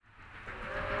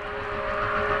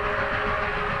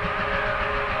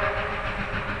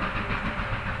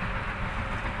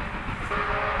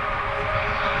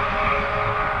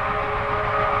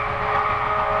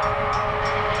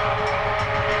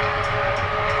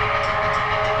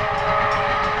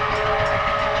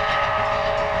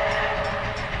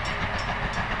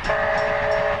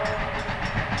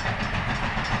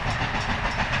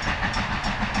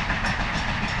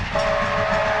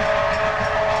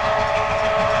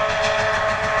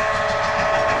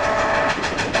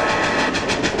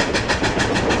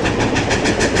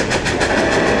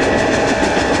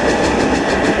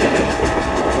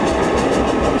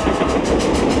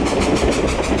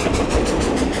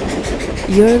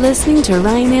You're listening to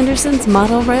Ryan Anderson's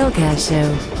Model Railcast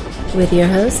Show with your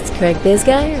hosts Craig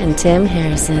Bisgeyer and Tim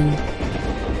Harrison.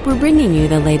 We're bringing you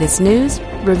the latest news,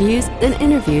 reviews, and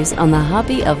interviews on the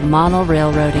hobby of model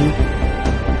railroading.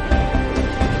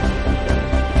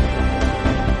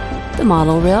 The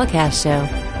Model Railcast Show,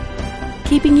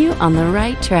 keeping you on the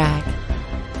right track.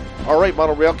 All right,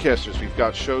 Model Railcasters, we've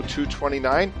got show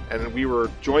 229, and we were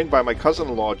joined by my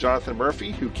cousin-in-law, Jonathan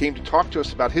Murphy, who came to talk to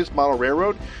us about his model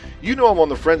railroad. You know him on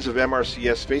the Friends of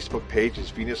MRCS Facebook page as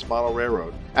Venus Model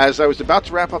Railroad. As I was about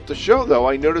to wrap up the show, though,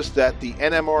 I noticed that the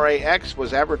NMRA-x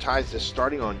was advertised as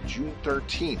starting on June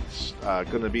 13th.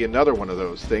 Going to be another one of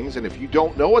those things, and if you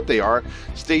don't know what they are,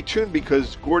 stay tuned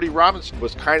because Gordy Robinson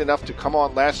was kind enough to come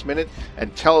on last minute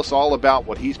and tell us all about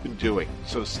what he's been doing.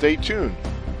 So stay tuned.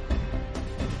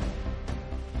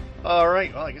 All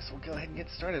right, well, I guess we'll go ahead and get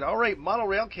started. All right, Model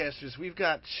Railcasters, we've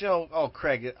got show,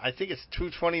 Craig, I think it's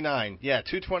 229. Yeah,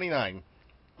 229.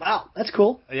 Wow, that's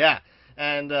cool. Yeah,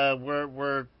 and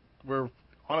we're on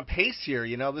a pace here,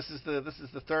 you know. This is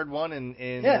the third one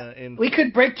in we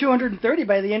could break 230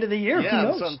 by the end of the year.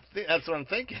 Yeah, who knows? That's what I'm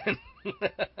thinking.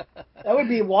 That would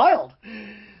be wild.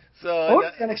 So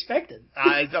unexpected.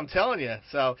 I'm telling you.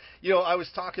 So, you know, I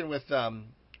was talking with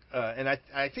and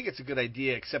I think it's a good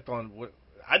idea, except on what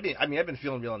I've been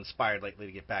feeling real inspired lately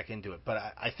to get back into it, but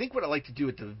I think what I'd like to do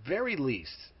at the very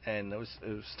least, and I was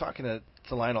talking to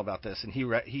Lionel about this, and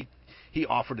he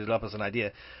offered it up as an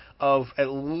idea of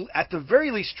at the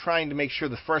very least trying to make sure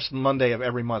the first Monday of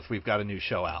every month we've got a new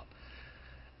show out.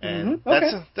 And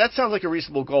that sounds like a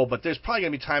reasonable goal, but there's probably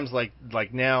going to be times like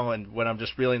now and when I'm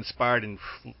just really inspired, and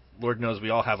Lord knows we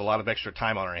all have a lot of extra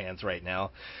time on our hands right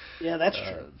now. Yeah, that's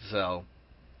true. So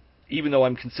even though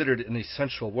I'm considered an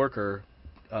essential worker,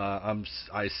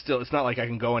 it's not like I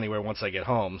can go anywhere once I get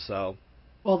home, so.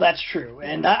 Well, that's true.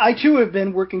 And I too have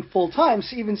been working full time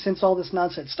even since all this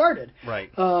nonsense started. Right.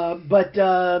 But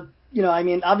you know, I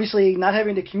mean, obviously not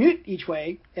having to commute each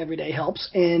way every day helps.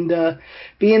 And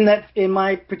being that in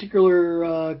my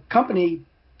particular company,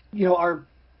 you know,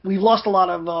 we've lost a lot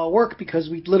of work because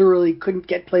we literally couldn't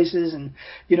get places, and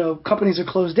you know, companies are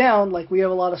closed down. Like we have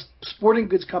a lot of sporting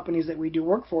goods companies that we do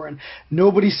work for, and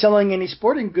nobody's selling any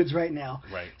sporting goods right now.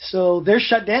 Right. So they're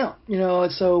shut down. You know,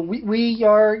 and so we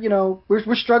are, you know, we're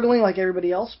struggling like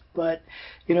everybody else. But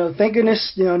you know, thank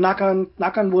goodness, you know, knock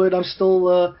on wood, I'm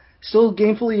still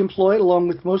gainfully employed along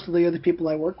with most of the other people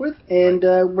I work with, and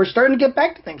we're starting to get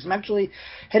back to things. I'm actually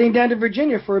heading down to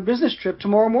Virginia for a business trip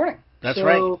tomorrow morning. That's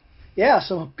right. Yeah,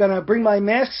 so I'm going to bring my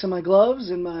masks and my gloves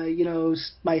and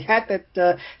my hat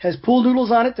that has pool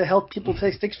noodles on it to help people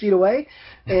stay 6 feet away.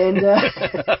 And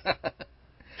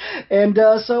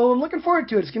so I'm looking forward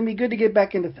to it. It's going to be good to get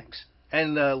back into things.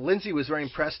 And Lindsay was very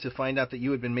impressed to find out that you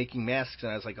had been making masks,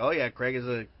 and I was like, oh yeah, Craig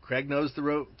knows the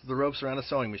ropes around a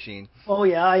sewing machine. Oh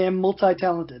yeah, I am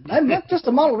multi-talented. I'm not just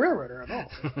a model railroader at all.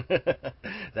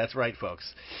 That's right,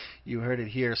 folks. You heard it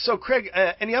here. So Craig,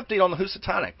 any update on the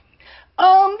Housatonic?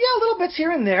 Yeah, little bits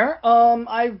here and there.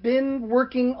 I've been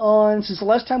working on, since the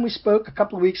last time we spoke a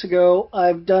couple of weeks ago,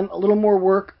 I've done a little more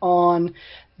work on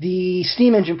the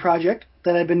steam engine project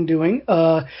that I've been doing.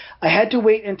 I had to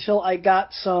wait until I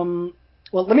got some.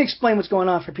 Well, let me explain what's going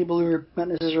on for people who are not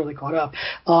necessarily caught up.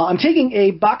 I'm taking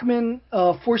a Bachmann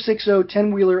 460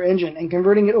 10-wheeler engine and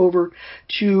converting it over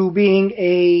to being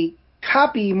a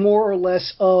copy, more or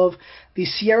less, of the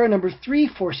Sierra number 3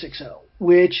 460,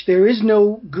 which there is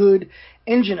no good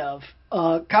engine of,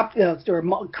 or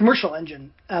commercial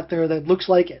engine out there that looks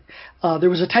like it. There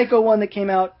was a Tyco one that came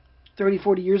out 30,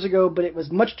 40 years ago, but it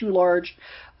was much too large,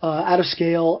 out of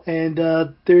scale, and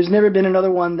there's never been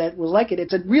another one that was like it.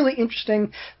 It's a really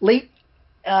interesting late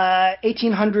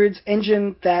 1800s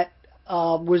engine that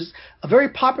was a very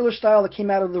popular style that came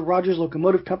out of the Rogers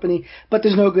Locomotive Company, but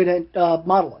there's no good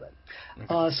model of it.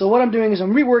 Okay. So what I'm doing is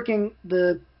I'm reworking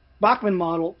the Bachmann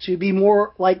model to be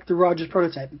more like the Rogers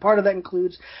prototype. And part of that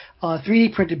includes a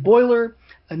 3D printed boiler,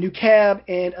 a new cab,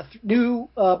 and a new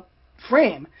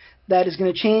frame that is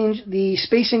going to change the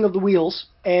spacing of the wheels.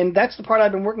 And that's the part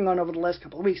I've been working on over the last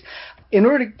couple of weeks. In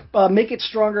order to make it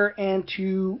stronger and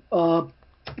to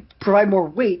provide more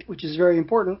weight, which is very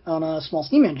important on a small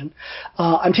steam engine,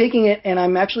 I'm taking it and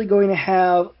I'm actually going to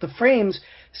have the frames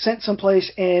sent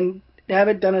someplace and have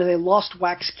it done as a lost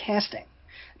wax casting.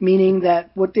 Meaning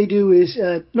that what they do is,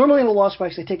 normally in a lost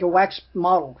wax, they take a wax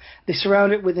model, they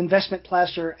surround it with investment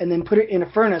plaster, and then put it in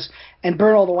a furnace and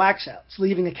burn all the wax out, so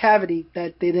leaving a cavity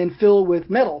that they then fill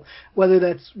with metal, whether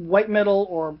that's white metal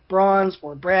or bronze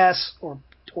or brass or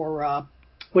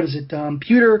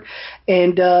pewter.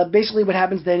 And basically what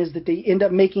happens then is that they end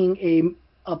up making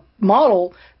a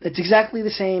model that's exactly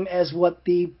the same as what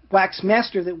the wax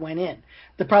master that went in.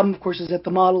 The problem, of course, is that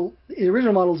the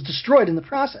original model is destroyed in the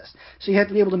process. So you have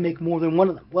to be able to make more than one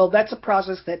of them. Well, that's a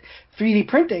process that 3D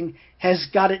printing has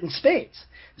got it in spades.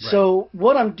 Right. So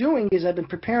what I'm doing is I've been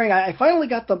preparing. I finally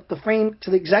got the frame to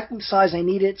the exact size I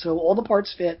need it, so all the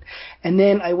parts fit. And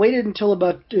then I waited until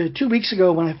about 2 weeks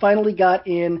ago when I finally got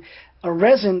in a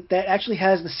resin that actually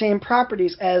has the same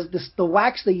properties as the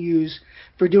wax they use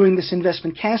for doing this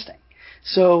investment casting.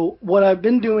 So what I've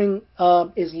been doing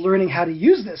is learning how to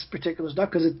use this particular stuff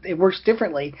because it works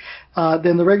differently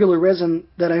than the regular resin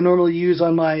that I normally use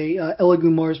on my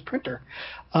Elegoo Mars printer.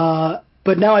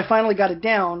 But now I finally got it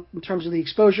down in terms of the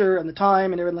exposure and the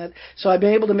time and everything like that. So I've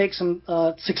been able to make some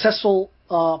successful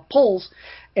pulls,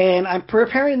 and I'm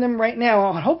preparing them right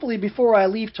now. And hopefully before I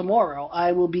leave tomorrow,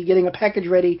 I will be getting a package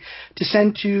ready to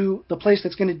send to the place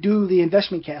that's going to do the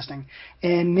investment casting.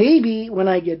 And maybe when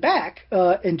I get back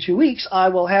in 2 weeks, I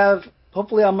will have,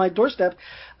 hopefully on my doorstep,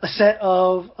 a set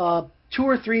of 2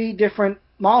 or 3 different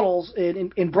models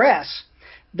in brass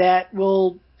that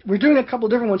will... We're doing a couple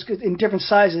of different ones in different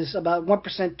sizes, about 1%,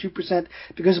 2%,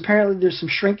 because apparently there's some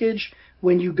shrinkage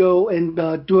when you go and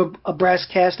do a brass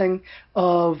casting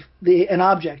of an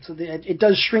object. So it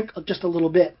does shrink just a little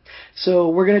bit. So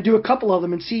we're going to do a couple of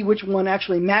them and see which one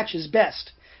actually matches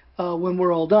best when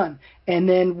we're all done. And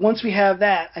then once we have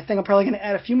that, I think I'm probably going to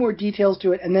add a few more details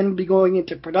to it, and then we'll be going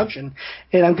into production.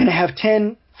 And I'm going to have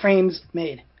 10 frames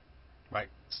made. Right.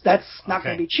 So that's not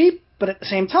going to be cheap. But at the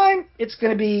same time, it's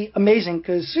going to be amazing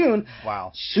because soon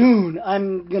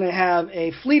I'm going to have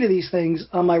a fleet of these things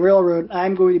on my railroad.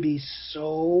 I'm going to be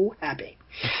so happy.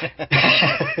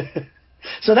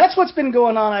 So that's what's been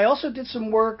going on. I also did some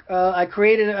work. I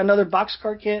created another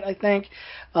boxcar kit, I think.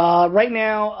 Right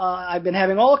now, I've been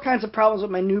having all kinds of problems with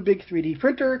my new big 3D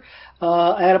printer.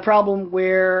 I had a problem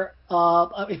where,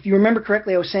 if you remember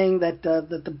correctly, I was saying that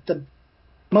the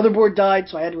motherboard died,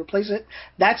 so I had to replace it.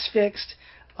 That's fixed.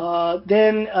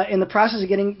 Then in the process of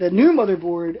getting the new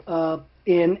motherboard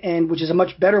in, and which is a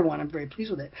much better one, I'm very pleased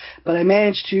with it, but I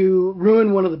managed to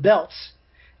ruin one of the belts.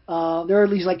 There are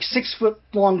these like 6-foot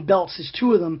long belts. There's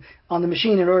 2 of them on the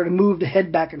machine in order to move the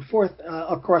head back and forth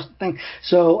across the thing.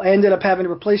 So I ended up having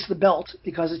to replace the belt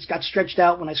because it got stretched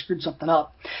out when I screwed something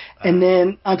up. And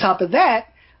then on top of that,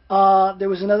 there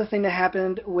was another thing that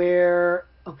happened where...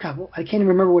 Oh, God, well, I can't even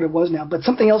remember what it was now, but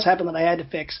something else happened that I had to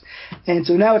fix. And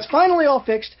so now it's finally all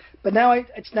fixed, but now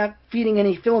it's not feeding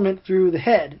any filament through the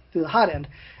head, through the hot end.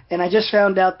 And I just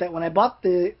found out that when I bought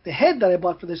the head that I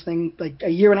bought for this thing like a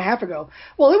year and a half ago,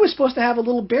 well, it was supposed to have a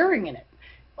little bearing in it.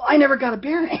 I never got a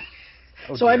bearing.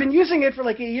 So I've been using it for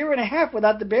like a year and a half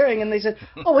without the bearing, and they said,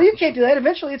 oh, well, you can't do that.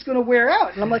 Eventually it's going to wear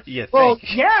out. And I'm like, well,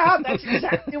 yeah, that's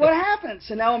exactly what happens.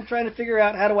 So now I'm trying to figure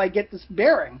out how do I get this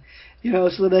bearing,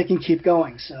 so that I can keep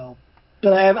going. So,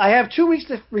 but I have 2 weeks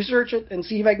to research it and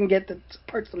see if I can get the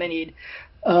parts that I need.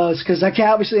 Because I'm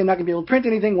not going to be able to print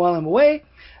anything while I'm away.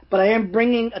 But I am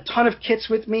bringing a ton of kits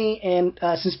with me, and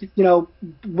since,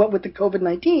 what with the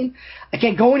COVID-19, I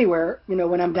can't go anywhere,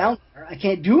 when I'm down there. I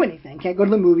can't do anything. Can't go to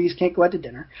the movies, can't go out to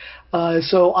dinner.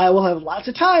 So I will have lots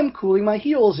of time cooling my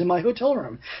heels in my hotel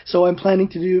room. So I'm planning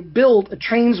to build a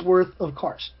train's worth of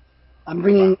cars. I'm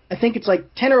bringing, I think it's like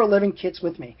 10 or 11 kits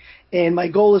with me. And my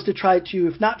goal is to try to,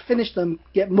 if not finish them,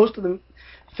 get most of them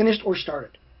finished or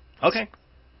started. Okay.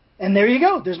 And there you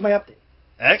go. There's my update.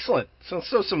 Excellent. So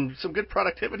some good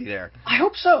productivity there. I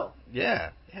hope so.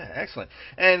 Yeah, excellent.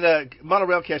 And Model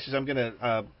Railcasters, I'm going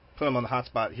to put them on the hot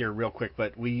spot here real quick,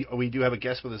 but we do have a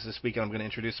guest with us this week, and I'm going to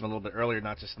introduce him a little bit earlier,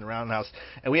 not just in the Roundhouse.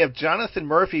 And we have Jonathan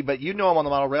Murphy, but you know him on the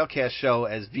Model Railcast show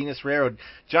as Venus Railroad.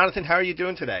 Jonathan, how are you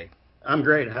doing today? I'm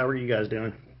great. How are you guys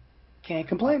doing? Can't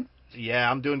complain. Yeah,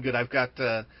 I'm doing good. I've got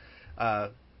a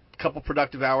couple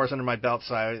productive hours under my belt,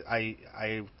 so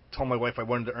I told my wife I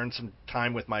wanted to earn some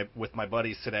time with my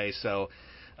buddies today, so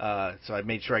I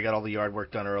made sure I got all the yard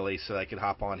work done early so I could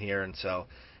hop on here, and so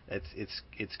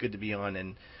it's good to be on.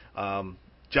 And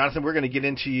Jonathan, we're going to get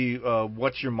into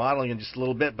what you're modeling in just a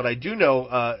little bit, but I do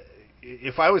know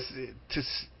if I was to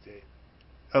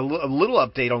a little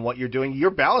update on what you're doing, you're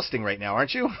ballasting right now,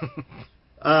 aren't you?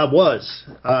 Was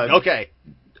okay.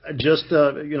 Just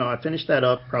I finished that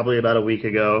up probably about a week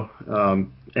ago.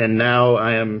 And now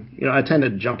I am, I tend to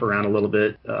jump around a little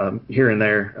bit here and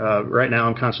there. Right now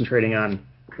I'm concentrating on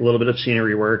a little bit of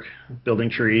scenery work, building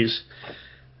trees,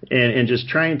 and just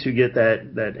trying to get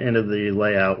that end of the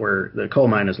layout where the coal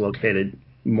mine is located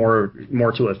more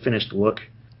to a finished look.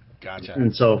 Gotcha.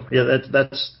 And so, yeah,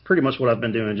 that's pretty much what I've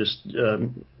been doing, just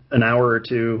an hour or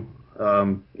two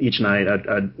each night.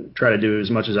 I try to do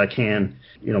as much as I can,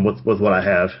 with what I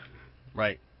have.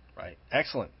 Right.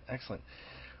 Excellent.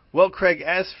 Well, Craig,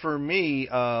 as for me...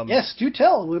 yes, do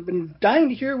tell. We've been dying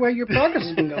to hear where your progress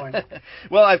has been going.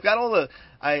 Well, I've got all the...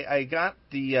 I got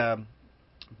the...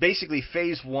 basically,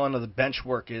 phase 1 of the bench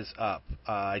work is up.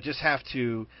 I just have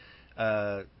to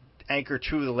anchor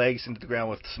 2 of the legs into the ground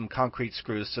with some concrete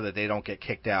screws so that they don't get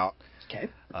kicked out. Okay.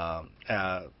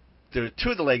 There are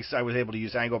 2 of the legs I was able to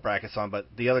use angle brackets on, but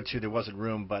the other 2 there wasn't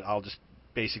room, but I'll just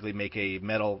basically make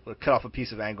cut off a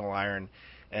piece of angle iron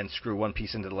and screw one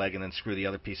piece into the leg and then screw the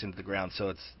other piece into the ground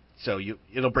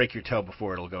it'll break your toe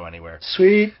before it'll go anywhere.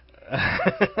 Sweet.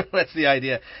 That's the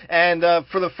idea. And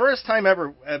for the first time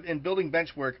ever in building bench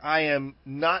work, I am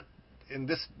not, and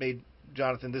this made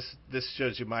Jonathan, this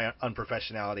shows you my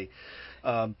unprofessionality,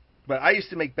 but I used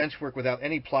to make bench work without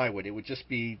any plywood. It would just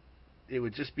be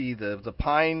the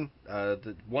pine,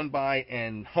 the 1x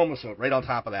and homosote right on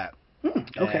top of that.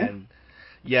 Okay.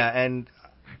 And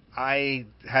I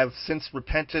have since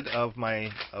repented of my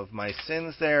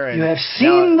sins there. And you have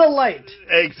seen the light.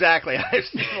 Exactly. I've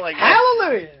seen the light.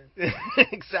 Hallelujah.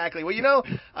 Exactly. Well,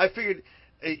 I figured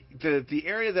the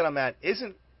area that I'm at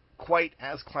isn't quite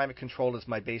as climate controlled as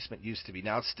my basement used to be.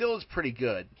 Now, it still is pretty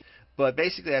good. But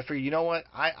basically, I figured, you know what?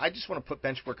 I just want to put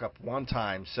bench work up one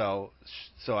time. So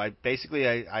I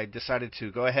decided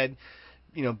to go ahead,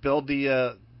 build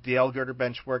the L girder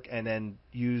bench work and then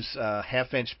use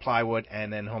 1/2-inch plywood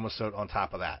and then homosote on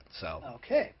top of that. So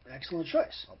okay, excellent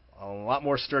choice. A lot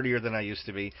more sturdier than I used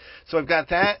to be. So I've got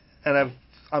that, and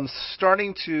I'm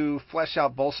starting to flesh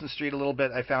out Bolson Street a little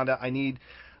bit. I found out I need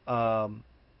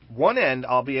one end.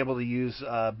 I'll be able to use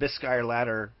Biscayr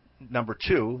ladder number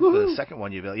 2, Woo-hoo. the second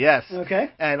one you built. Yes. Okay.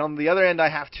 And on the other end, I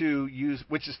have to use,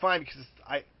 which is fine because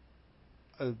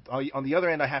on the other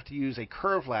end, I have to use a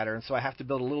curved ladder, and so I have to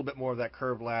build a little bit more of that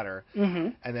curved ladder. Mm-hmm.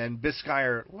 And then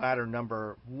Biscayr ladder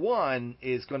number 1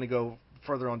 is going to go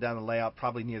further on down the layout,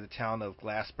 probably near the town of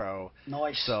Glassboro.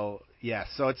 Nice. So yeah,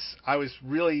 I was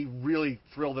really, really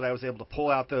thrilled that I was able to pull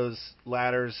out those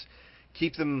ladders,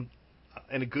 keep them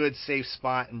in a good, safe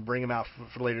spot, and bring them out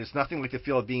for later. There's nothing like the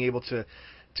feel of being able to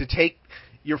take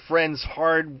your friend's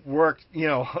hard work,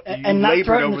 and not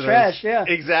throw it in the trash. Yeah,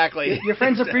 exactly. Your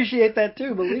friends appreciate that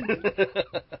too, believe me.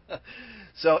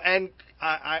 So, and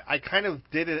I kind of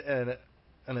did an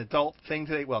adult thing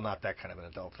today. Well, not that kind of an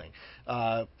adult thing,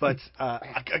 but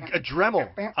a Dremel.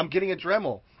 I'm getting a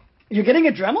Dremel. You're getting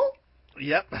a Dremel?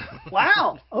 Yep.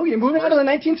 Wow. Oh, you're moving out of the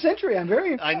 19th century. I'm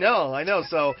very. I know.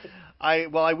 So, I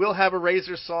will have a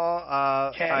razor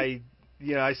saw. Okay.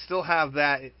 I still have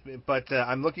that, but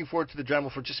I'm looking forward to the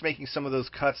Dremel for just making some of those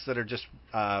cuts that are just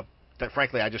that,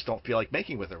 frankly, I just don't feel like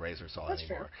making with a razor saw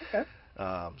anymore. Fair.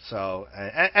 Okay. So,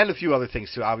 and a few other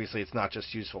things too. Obviously, it's not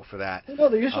just useful for that. No,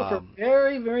 they're useful for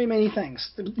very, very many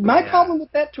things. My problem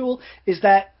with that tool is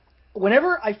that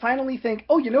whenever I finally think,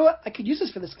 oh, you know what, I could use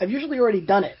this for this, I've usually already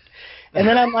done it. And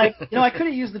then I'm like, I could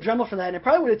have used the Dremel for that, and it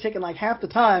probably would have taken like half the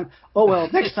time. Oh, well,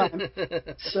 next time.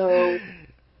 So...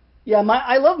 yeah,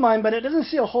 I love mine, but it doesn't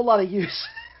see a whole lot of use.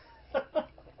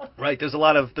 Right, there's a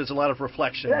lot of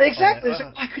reflection. Yeah, exactly.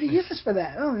 Like, I could have used this for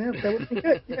that. Oh, yeah, that would be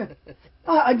good. Yeah.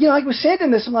 I was sanding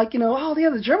this. I'm like, the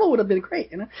Dremel would have been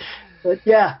great. But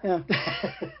yeah.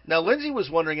 Now, Lindsay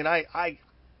was wondering, and I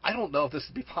don't know if this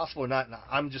would be possible or not. And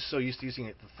I'm just so used to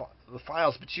using the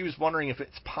files, but she was wondering if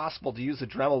it's possible to use the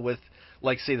Dremel with,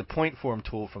 like, say, the point form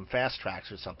tool from Fast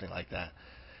Tracks or something like that.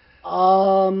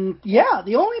 Yeah,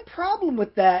 the only problem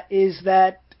with that is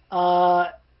that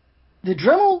the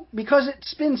Dremel, because it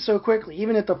spins so quickly,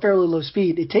 even at a fairly low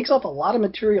speed, it takes off a lot of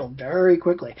material very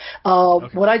quickly.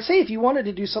 Okay. What I'd say, if you wanted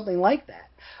to do something like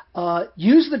that,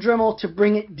 use the Dremel to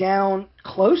bring it down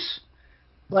close,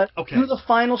 but do the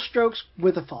final strokes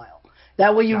with a file.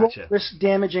 That way you won't risk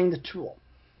damaging the tool.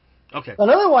 Okay. But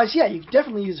otherwise, yeah, you can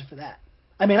definitely use it for that.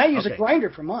 I mean, I use a grinder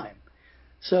for mine.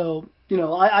 So,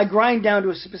 I grind down to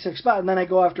a specific spot, and then I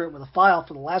go after it with a file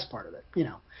for the last part of it,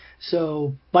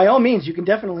 So, by all means, you can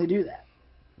definitely do that.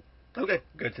 Okay,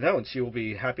 good to know, and she will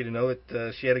be happy to know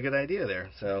that she had a good idea there.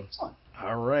 So,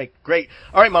 all right, great.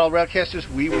 All right, Model Railcasters,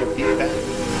 we will be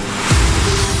back.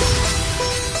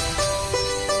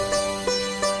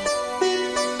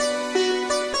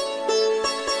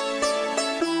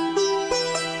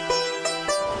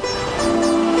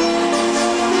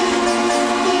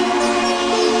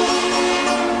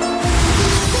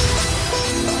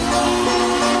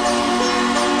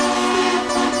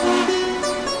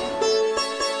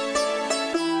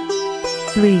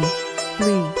 3,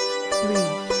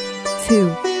 2,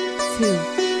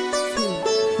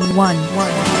 1.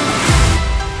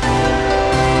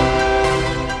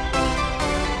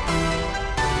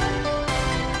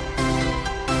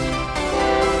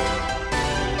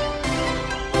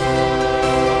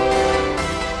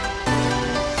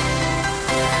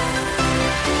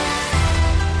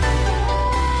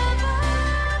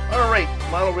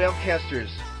 Model Railcasters.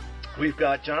 We've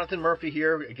got Jonathan Murphy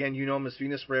here. Again, you know him as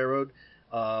Venus Railroad.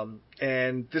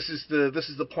 And this is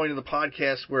the point of the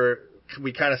podcast where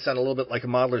we kind of sound a little bit like a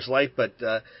modeler's life. But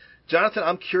Jonathan,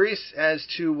 I'm curious as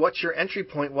to what your entry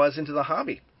point was into the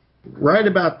hobby. Right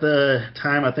about the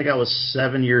time I think I was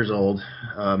 7 years old,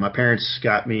 my parents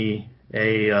got me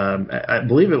I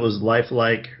believe it was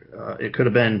Lifelike. It could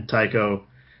have been Tyco.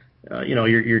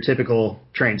 Your typical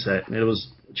train set. It was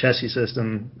chassis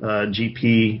system,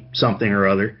 GP something or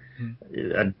other.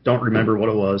 I don't remember what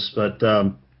it was, but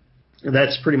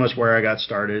that's pretty much where I got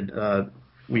started.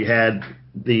 We had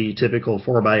the typical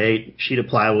 4x8 sheet of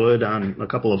plywood on a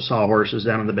couple of sawhorses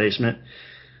down in the basement.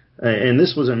 And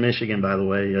this was in Michigan, by the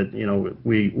way.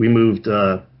 We moved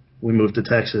to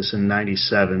Texas in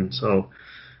 '97, so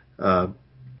the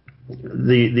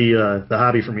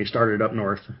hobby for me started up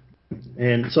north.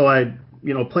 And so I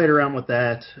played around with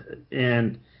that,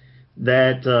 and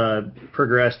that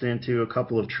progressed into a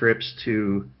couple of trips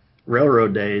to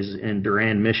railroad days in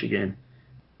Durand, Michigan.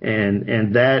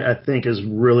 And that, I think, is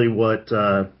really what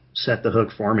set the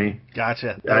hook for me.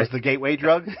 Gotcha. That was the gateway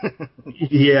drug?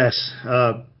 Yes.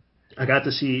 I got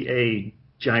to see a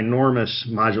ginormous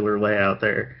modular layout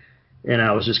there, and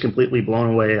I was just completely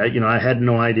blown away. I had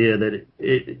no idea that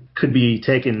it could be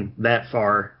taken that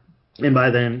far. And by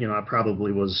then, I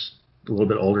probably was a little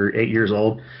bit older, 8 years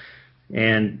old.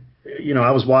 And,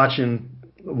 I was watching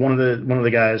one of the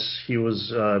guys, he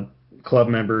was a club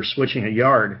member switching a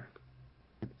yard.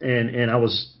 And I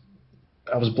was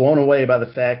blown away by the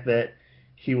fact that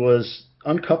he was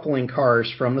uncoupling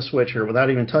cars from the switcher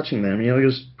without even touching them. He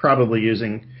was probably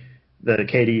using the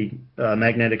Katie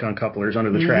magnetic uncouplers under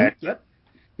the track. Yep.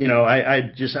 I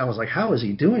was like, how is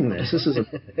he doing this? This is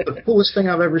the coolest thing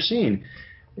I've ever seen.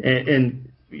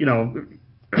 And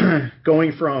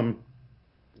going from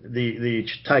the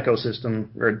Tyco system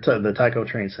or the Tyco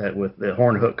train set with the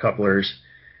horn hook couplers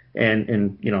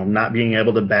and not being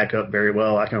able to back up very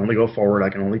well. I can only go forward. I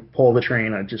can only pull the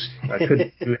train. I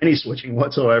couldn't do any switching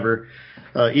whatsoever.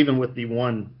 Even with the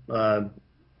one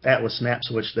Atlas snap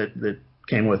switch that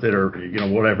came with it, or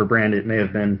whatever brand it may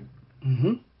have been.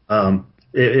 Mm-hmm.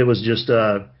 It was just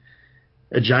a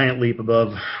giant leap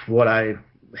above what I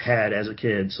had as a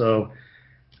kid. So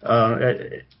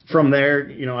from there,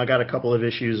 I got a couple of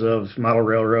issues of Model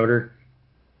Railroader,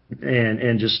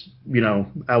 and just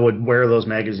I would wear those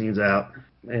magazines out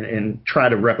and try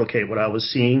to replicate what I was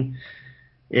seeing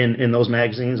in those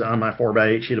magazines on my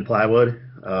 4x8 sheet of plywood.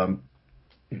 I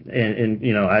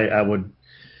would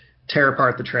tear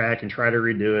apart the track and try to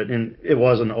redo it. And it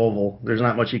was an oval. There's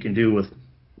not much you can do with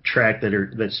track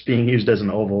that's being used as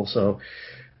an oval. So,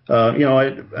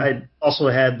 I also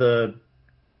had the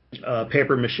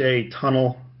paper mache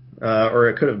tunnel, or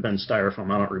it could have been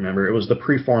styrofoam. I don't remember. It was the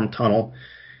preformed tunnel.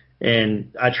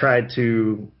 And I tried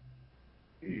to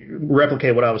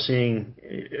replicate what I was seeing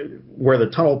where the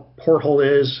tunnel porthole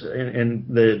is, and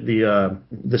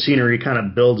the scenery kind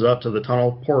of builds up to the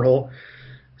tunnel porthole.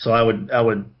 So I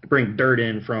would bring dirt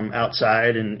in from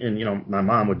outside, and my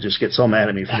mom would just get so mad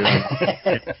at me for doing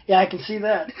it. Yeah, I can see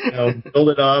that. Build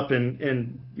it up,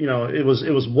 and it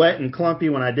was wet and clumpy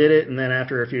when I did it, and then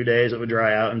after a few days it would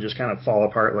dry out and just kind of fall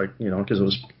apart, because it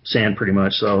was sand pretty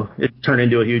much. So it turned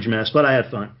into a huge mess, but I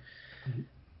had fun.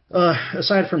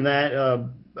 Aside from that,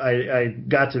 I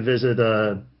got to visit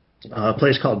a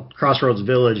place called Crossroads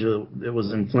Village. It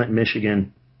was in Flint,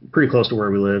 Michigan, pretty close to where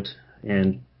we lived.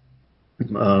 And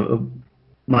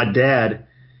my dad,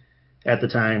 at the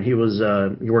time, he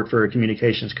worked for a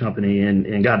communications company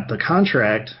and got the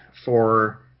contract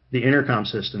for the intercom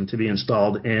system to be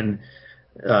installed in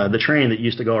the train that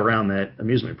used to go around that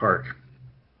amusement park.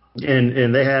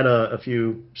 And they had a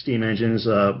few steam engines,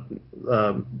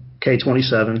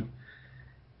 K27.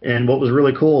 And what was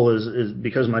really cool is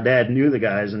because my dad knew the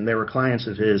guys and they were clients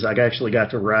of his, I actually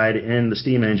got to ride in the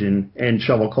steam engine and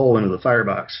shovel coal into the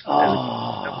firebox.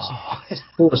 Oh, that was the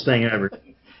coolest thing ever.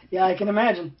 Yeah, I can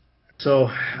imagine. So,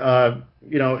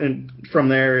 and from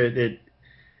there it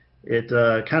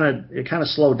kind of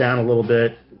slowed down a little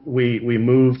bit. We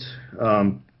moved.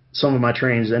 Some of my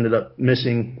trains ended up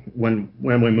missing when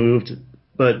we moved,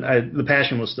 but the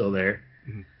passion was still there.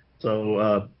 Mm-hmm.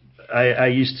 So I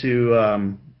used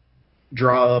to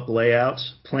draw up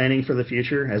layouts, planning for the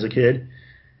future as a kid,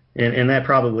 and that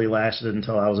probably lasted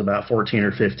until I was about 14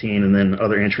 or 15, and then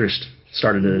other interests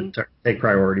started to take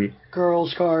priority.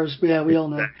 Girls, cars, yeah, we all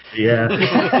know. Yeah.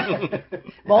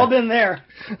 We've all been there.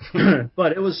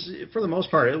 But it was, for the most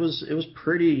part, it was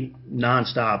pretty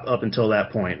nonstop up until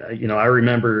that point. I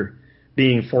remember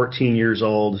being 14 years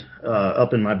old,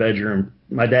 up in my bedroom.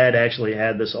 My dad actually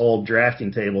had this old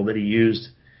drafting table that he used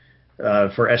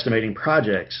for estimating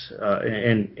projects,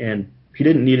 and he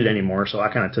didn't need it anymore, so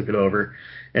I kind of took it over,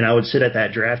 and I would sit at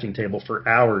that drafting table for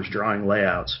hours drawing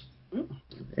layouts,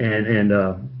 and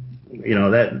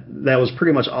that was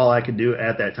pretty much all I could do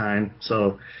at that time.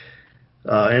 So,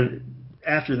 and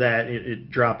after that, it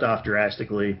dropped off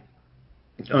drastically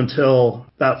until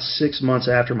about 6 months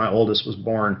after my oldest was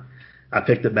born. I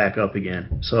picked it back up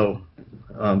again. So,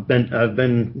 I've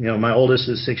been my oldest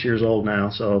is 6 years old now,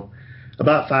 so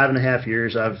about 5.5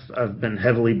 years I've been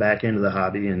heavily back into the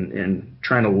hobby and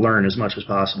trying to learn as much as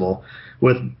possible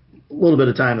with a little bit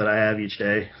of time that I have each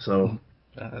day. So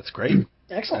that's great.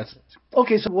 Excellent.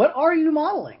 Okay, so what are you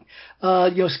modeling?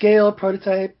 Scale,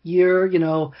 prototype, year,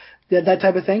 that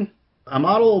type of thing? I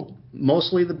model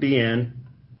mostly the BN.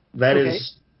 That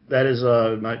is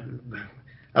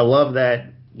I love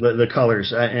that the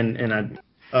colors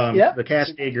the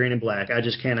Cascade green and black. I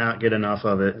just cannot get enough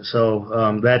of it.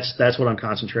 So that's what I'm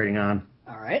concentrating on.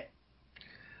 All right.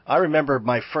 I remember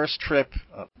my first trip,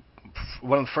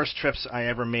 one of the first trips I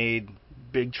ever made,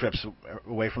 big trips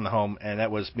away from the home, and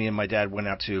that was me and my dad went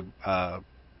out to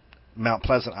Mount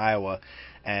Pleasant, Iowa,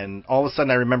 and all of a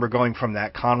sudden I remember going from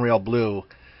that Conrail blue,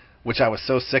 which I was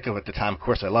so sick of at the time. Of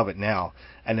course, I love it now.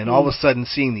 And then all of a sudden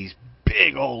seeing these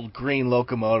big old green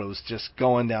locomotives just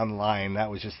going down the line, that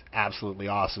was just absolutely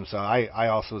awesome. So I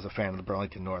also was a fan of the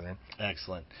Burlington Northern.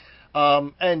 Excellent.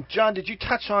 And John, did you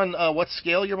touch on what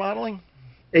scale you're modeling?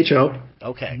 HO.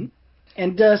 Okay. Mm-hmm.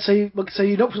 And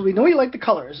so we know you like the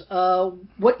colors.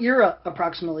 What era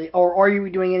approximately, or are you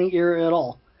doing any era at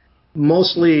all?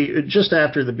 Mostly just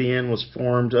after the BN was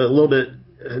formed, a little bit,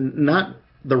 not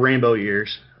the rainbow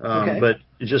years, but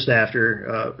just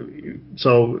after.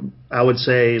 So I would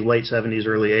say late 70s,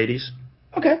 early 80s.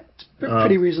 Okay, it's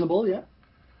pretty reasonable, yeah.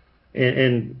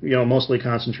 And mostly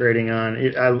concentrating on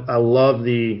it. I love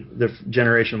the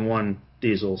Generation 1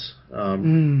 diesels.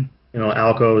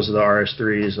 Alcos, the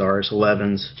RS3s, the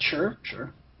RS11s. Sure.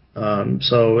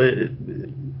 So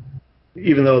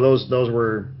even though those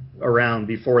were around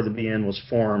before the BN was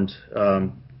formed,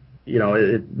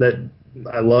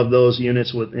 I love those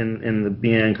units in the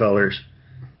BN colors,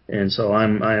 and so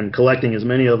I'm collecting as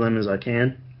many of them as I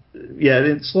can. Yeah,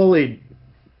 it's slowly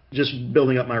just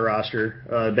building up my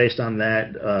roster based on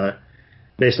that,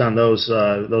 based on those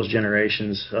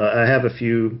generations. I have a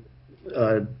few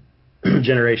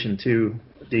Generation 2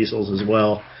 diesels as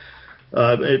well,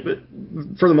 but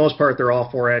for the most part, they're all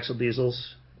 4-axle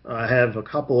diesels. I have a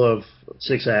couple of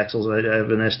 6-axles. I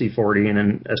have an SD40 and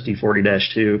an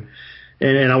SD40-2.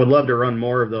 And I would love to run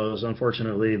more of those.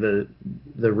 Unfortunately, the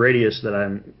radius that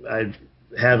I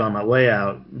have on my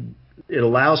layout, it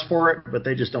allows for it, but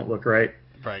they just don't look right.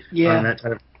 Right. Yeah. On that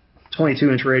type of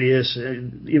 22-inch radius,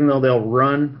 even though they'll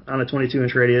run on a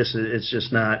 22-inch radius,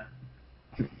 it's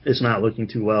not looking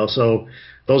too well. So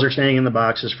those are staying in the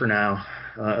boxes for now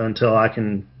until I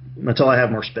have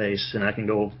more space and I can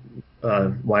go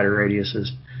wider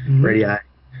radiuses, radii.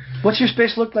 What's your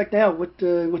space look like now?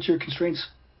 What's your constraints?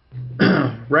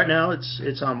 Right now,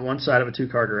 it's on one side of a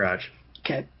 2-car garage.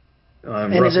 Okay.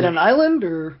 And is it an island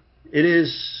or? It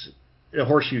is a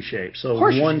horseshoe shape. So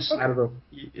one side of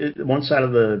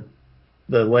the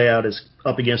layout is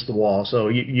up against the wall. So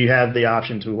you have the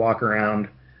option to walk around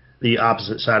the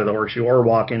opposite side of the horseshoe or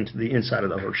walk into the inside of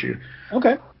the horseshoe.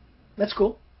 Okay, that's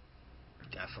cool.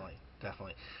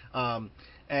 Definitely.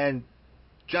 And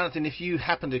Jonathan, if you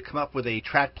happen to come up with a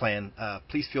track plan,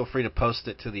 please feel free to post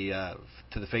it to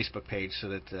the Facebook page so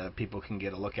that people can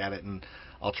get a look at it, and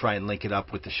I'll try and link it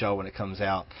up with the show when it comes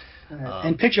out.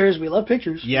 And pictures, we love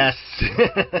pictures. Yes,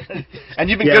 and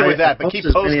you've been good with that, but keep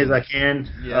posting as many as I can.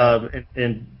 Yeah.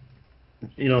 And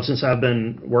since I've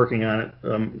been working on it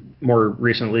more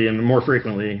recently and more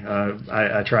frequently,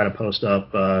 I try to post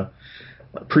up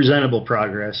presentable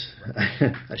progress.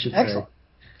 I should Excellent. say.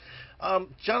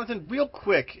 Jonathan, real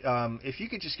quick, if you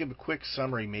could just give a quick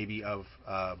summary maybe of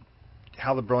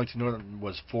how the Burlington Northern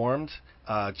was formed,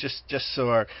 just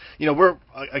so we're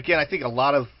again, I think a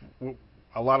lot of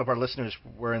our listeners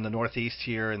were in the Northeast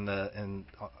here and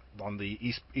on the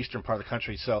eastern part of the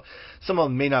country, so some of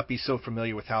them may not be so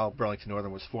familiar with how Burlington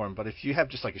Northern was formed. But if you have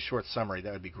just like a short summary,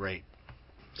 that would be great.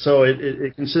 So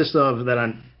it consists of that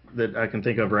I can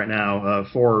think of right now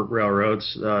 4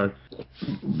 railroads: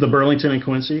 the Burlington and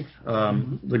Quincy,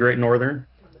 the Great Northern,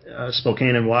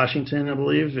 Spokane and Washington, I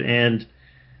believe, and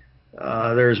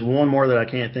there's one more that I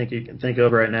can't think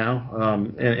of right now.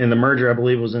 And the merger, I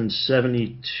believe, was in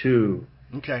 '72.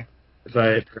 Okay. If I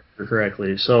remember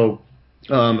correctly. So,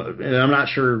 and I'm not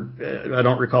sure. I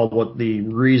don't recall what the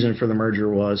reason for the merger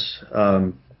was.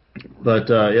 But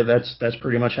yeah, that's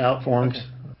pretty much how it formed. Okay.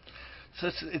 So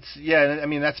it's yeah. I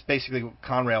mean, that's basically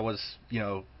Conrail was,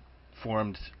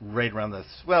 formed right around a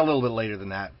little bit later than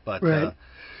that, but right.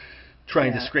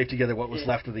 Trying to scrape together what was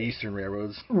left of the Eastern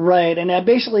railroads. Right, and I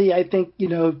think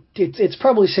it's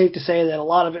probably safe to say that a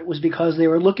lot of it was because they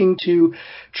were looking to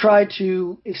try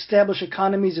to establish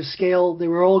economies of scale. They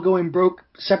were all going broke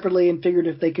separately and figured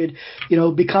if they could,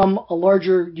 become a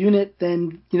larger unit,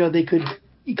 then they could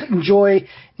enjoy,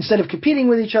 instead of competing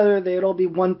with each other, they'd all be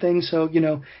one thing. So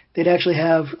they'd actually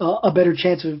have a better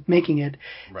chance of making it.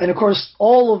 Right. And of course,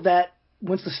 all of that.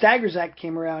 Once the Staggers Act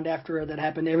came around, after that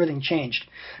happened, everything changed.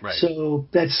 Right. So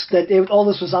all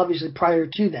this was obviously prior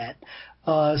to that.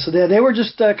 So they were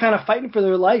just kind of fighting for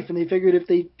their life, and they figured if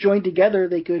they joined together,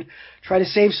 they could try to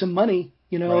save some money.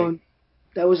 Right. And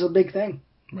that was a big thing.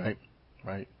 Right.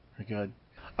 Very good.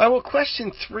 Well,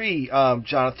 question 3,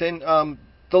 Jonathan.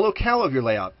 The locale of your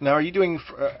layout. Now, are you doing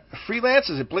freelance?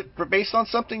 Is it based on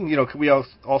something? We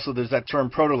also there's that term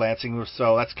proto-lancing,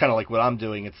 so that's kind of like what I'm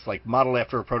doing. It's like model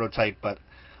after a prototype, but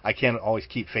I can't always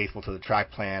keep faithful to the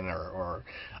track plan, or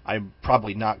I'm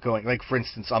probably not going. Like, for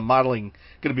instance, I'm going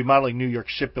to be modeling New York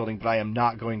shipbuilding, but I am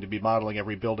not going to be modeling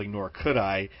every building, nor could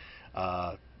I.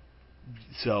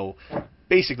 So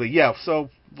basically, yeah. So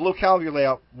the locale of your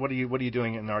layout. What are you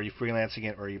doing, and are you freelancing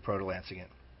it or are you proto-lancing it?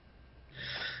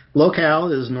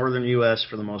 Locale is northern U.S.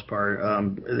 for the most part.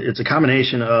 It's a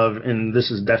combination of, and this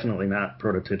is definitely not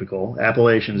prototypical,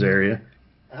 Appalachians area.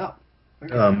 Oh.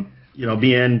 Okay.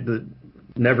 BN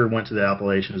never went to the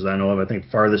Appalachians I know of. I think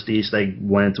farthest east they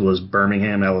went was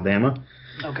Birmingham, Alabama.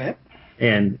 Okay.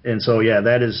 And so yeah,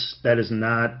 that is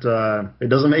not. It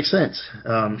doesn't make sense.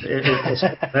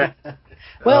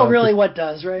 Really, what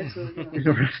does, right? So,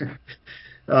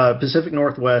 Pacific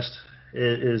Northwest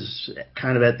is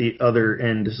kind of at the other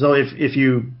end. So if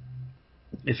you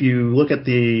look at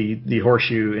the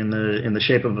horseshoe in the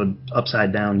shape of an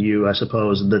upside down U, I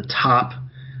suppose the top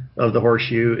of the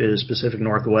horseshoe is Pacific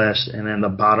Northwest, and then the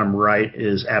bottom right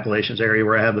is Appalachians area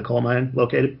where I have the coal mine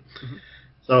located. Mm-hmm.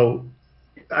 So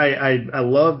I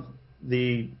love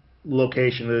the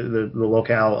location, the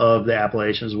locale of the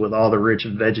Appalachians with all the rich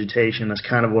vegetation. That's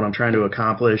kind of what I'm trying to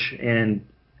accomplish.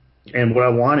 And what I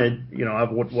wanted,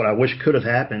 what I wish could have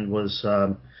happened was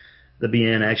the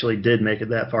BN actually did make it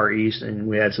that far east, and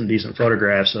we had some decent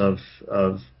photographs of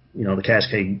the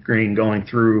Cascade Green going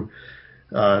through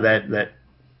that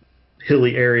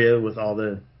hilly area with all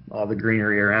the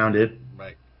greenery around it,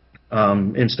 right?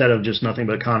 Instead of just nothing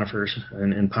but conifers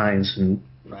and pines and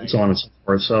so on and so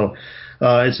forth. So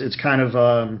it's kind of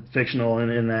fictional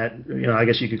in that, I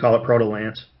guess you could call it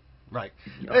proto-lance. Right.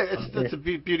 That's the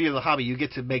beauty of the hobby. You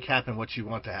get to make happen what you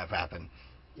want to have happen.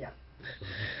 Yeah.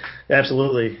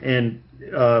 Absolutely. And,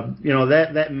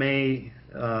 that may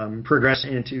progress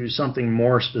into something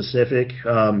more specific.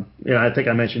 I think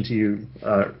I mentioned to you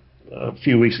a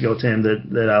few weeks ago, Tim,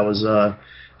 that I was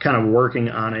kind of working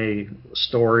on a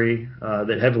story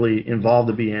that heavily involved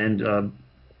the BN.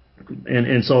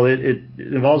 And so it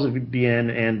involves the BN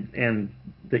and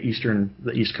the East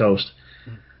Coast.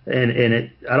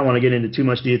 And I don't want to get into too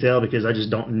much detail because I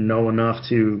just don't know enough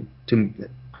to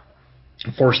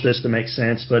force this to make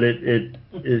sense. But it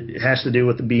has to do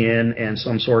with the BN and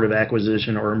some sort of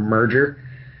acquisition or merger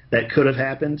that could have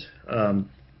happened. That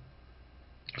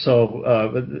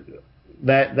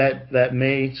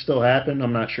may still happen.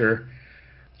 I'm not sure.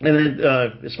 And then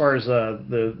as far as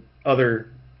the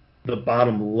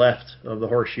bottom left of the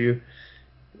horseshoe,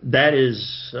 that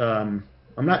is.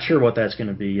 I'm not sure what that's going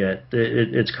to be yet.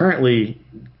 It's currently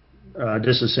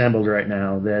disassembled right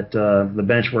now. That the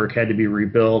benchwork had to be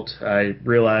rebuilt. I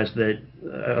realized that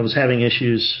I was having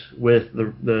issues with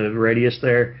the radius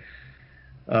there.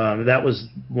 That was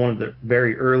one of the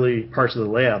very early parts of the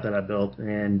layout that I built,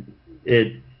 and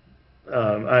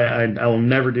I will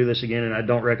never do this again, and I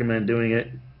don't recommend doing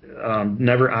it.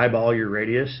 Never eyeball your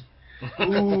radius.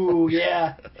 Ooh,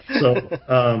 yeah. So.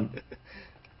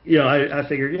 I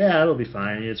figured, it'll be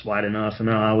fine. It's wide enough. And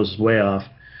no, I was way off.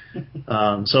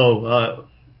 So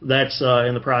that's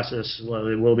in the process. Well,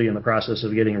 it will be in the process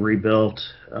of getting rebuilt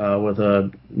with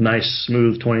a nice,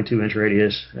 smooth 22-inch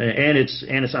radius, and it's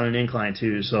on an incline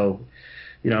too. So,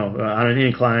 on an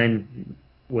incline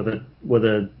with a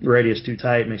radius too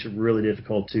tight makes it really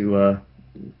difficult to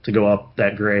go up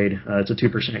that grade. It's a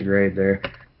 2% grade there,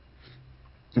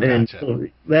 and so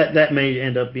that may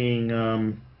end up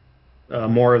being.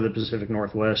 More of the Pacific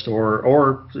Northwest,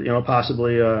 or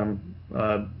possibly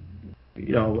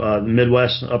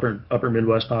Midwest, upper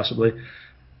Midwest, possibly.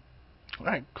 All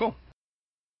right, cool.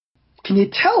 Can you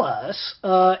tell us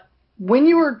when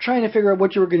you were trying to figure out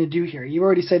what you were going to do here? You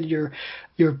already said you're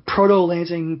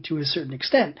proto-lancing to a certain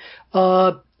extent.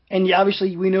 And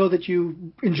obviously, we know that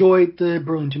you enjoyed the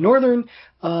Burlington Northern.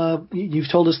 You've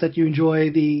told us that you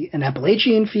enjoy an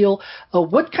Appalachian feel.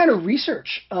 What kind of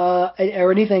research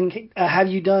or anything have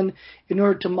you done in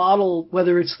order to model,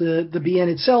 whether it's the BN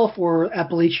itself or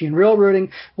Appalachian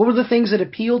railroading? What were the things that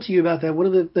appeal to you about that? What are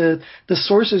the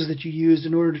sources that you used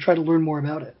in order to try to learn more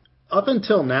about it? Up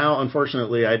until now,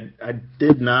 unfortunately, I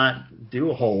did not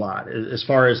do a whole lot as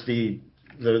far as the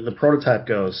prototype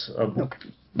goes. Okay.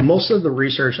 Most of the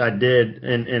research I did,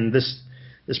 and this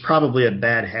is probably a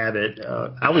bad habit,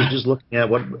 I was just looking at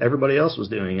what everybody else was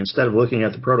doing instead of looking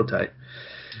at the prototype.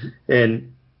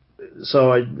 And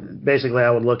so I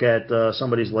would look at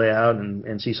somebody's layout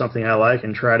and see something I like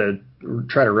and try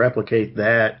to replicate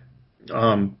that.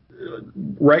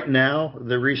 Right now,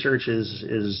 the research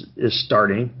is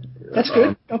starting. That's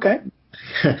good. Okay.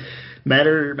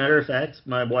 Matter of fact,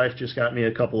 my wife just got me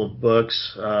a couple of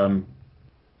books on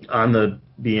the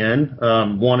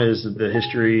BN. One is The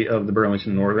History of the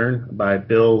Burlington Northern by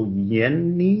Bill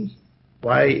Yennene,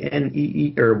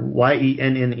 Y-N-E-E, or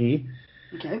Y-E-N-N-E.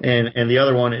 Okay. And the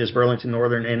other one is Burlington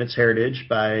Northern and Its Heritage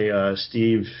by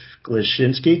Steve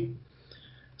Glishinsky.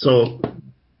 So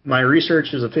my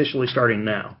research is officially starting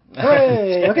now.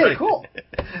 Hey, okay, cool.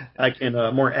 I can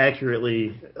more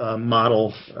accurately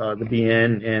model the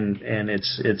BN and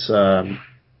its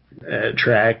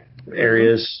track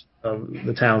areas of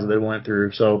the towns that it went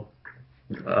through. So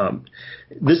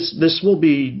this won't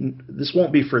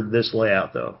be for this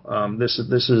layout though.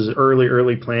 This is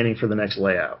early planning for the next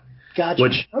layout. Gotcha.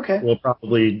 Which will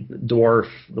probably dwarf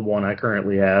the one I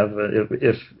currently have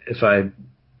if I,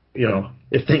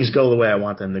 if things go the way I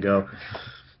want them to go.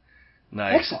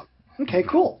 Nice. Excellent. Okay,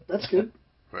 cool. That's good.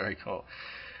 Very cool.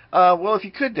 Well, if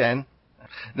you could then,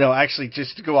 no, actually,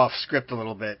 just to go off script a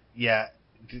little bit, yeah.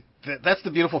 That's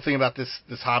the beautiful thing about this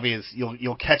hobby is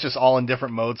you'll catch us all in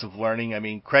different modes of learning. I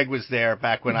mean, Craig was there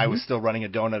back when I was still running a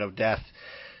donut of death,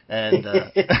 and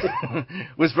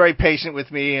was very patient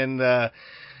with me, and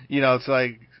so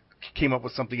I came up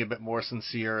with something a bit more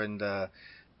sincere,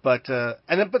 but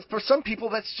for some people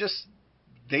that's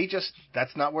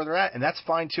not where they're at, and that's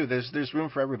fine too. There's room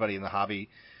for everybody in the hobby.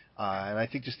 And I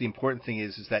think just the important thing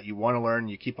is that you want to learn,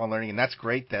 you keep on learning, and that's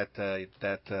great that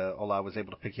Ola was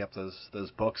able to pick you up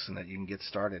those books and that you can get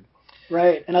started.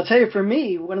 Right, and I'll tell you, for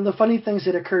me, one of the funny things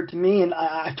that occurred to me, and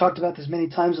I've talked about this many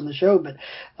times on the show, but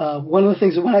one of the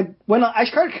things that when I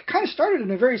started in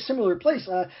a very similar place.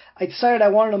 I decided I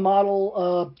wanted to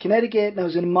model Connecticut, and I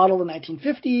was going to model the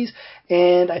 1950s,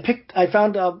 and I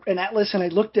found an atlas, and I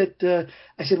looked at.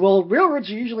 I said, well, railroads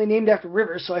are usually named after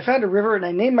rivers, so I found a river, and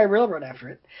I named my railroad after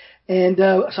it. And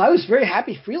so I was very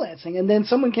happy freelancing. And then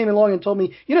someone came along and told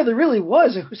me, there really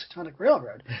was a Housatonic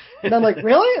Railroad. And I'm like,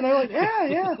 really? And they're like,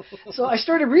 yeah. So I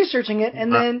started researching it.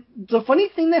 And then the funny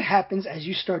thing that happens as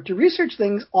you start to research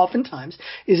things oftentimes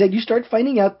is that you start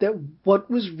finding out that what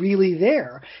was really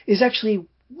there is actually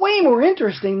way more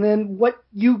interesting than what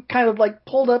you kind of like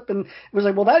pulled up and was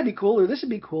like, well, that'd be cool, or this would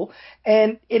be cool.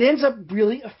 And it ends up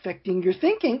really affecting your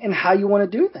thinking and how you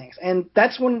want to do things. And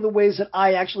that's one of the ways that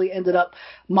I actually ended up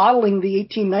modeling the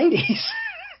 1890s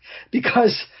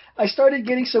because I started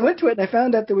getting so into it, and I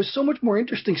found out there was so much more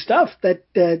interesting stuff that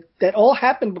all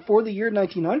happened before the year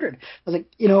 1900. I was like,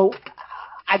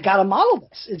 I got to model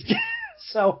this.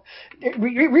 So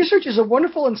research is a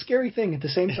wonderful and scary thing at the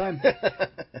same time.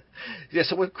 Yeah,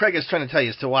 so what Craig is trying to tell you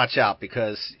is to watch out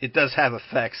because it does have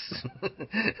effects.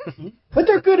 But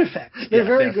they're good effects. They're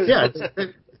very good effects.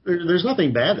 There's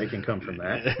nothing bad that can come from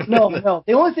that. No.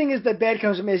 The only thing is that bad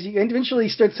comes from is you eventually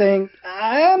start saying,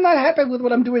 I'm not happy with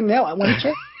what I'm doing now. I want to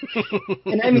change.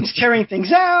 And that means carrying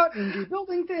things out and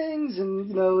rebuilding things,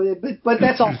 and but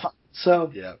that's all fun. So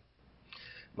yeah.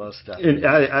 Most definitely.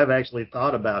 I've actually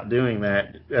thought about doing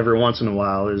that every once in a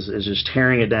while, is just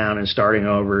tearing it down and starting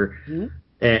over. Mm-hmm.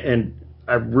 And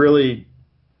I really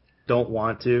don't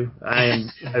want to.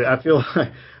 I feel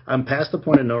like I'm past the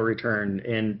point of no return,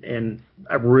 and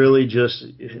I really just,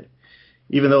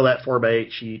 even though that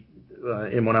 4x8 sheet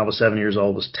when I was 7 years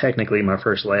old was technically my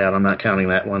first layout, I'm not counting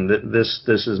that one. This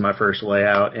is my first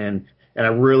layout, and I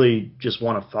really just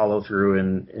want to follow through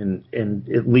and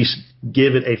at least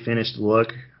give it a finished look,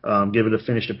 give it a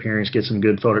finished appearance, get some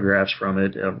good photographs from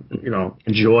it,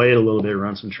 enjoy it a little bit,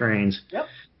 run some trains. Yep.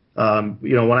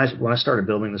 When I started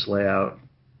building this layout,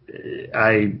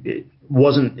 I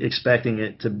wasn't expecting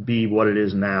it to be what it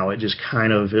is now. It just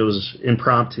it was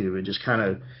impromptu. It just kind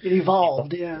of it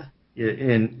evolved, yeah.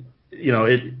 And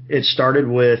it started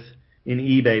with an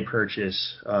eBay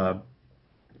purchase.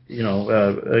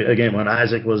 Again, when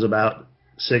Isaac was about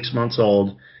 6 months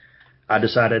old, I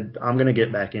decided I'm going to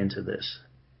get back into this.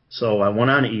 So I went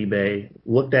on eBay,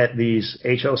 looked at these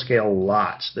HO scale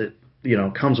lots that,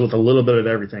 comes with a little bit of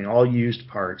everything, all used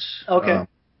parts. Okay.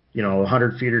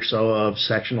 100 feet or so of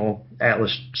sectional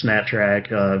Atlas snap track,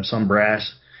 some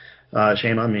brass,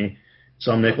 shame on me,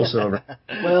 some nickel silver.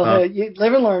 Well, you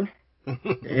live and learn.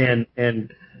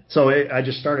 And so I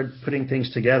just started putting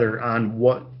things together on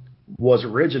what was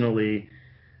originally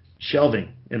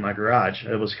shelving in my garage.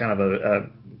 It was kind of a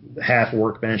half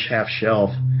workbench, half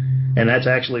shelf, and that's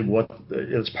actually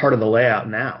it's part of the layout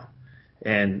now.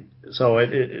 And so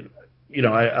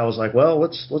I was like, well,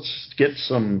 let's get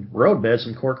some road bed,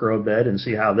 some cork road bed, and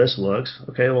see how this looks.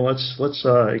 Okay, well, let's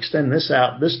extend this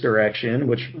out this direction,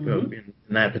 which in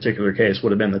that particular case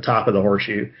would have been the top of the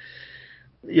horseshoe.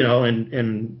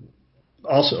 And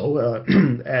also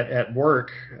at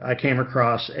work, I came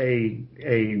across a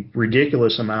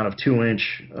ridiculous amount of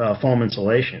 2-inch foam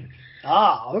insulation.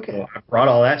 Ah, okay. So I brought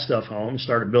all that stuff home,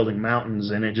 started building mountains,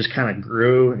 and it just kind of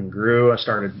grew and grew. I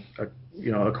started,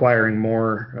 acquiring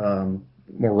more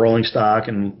rolling stock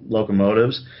and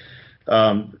locomotives.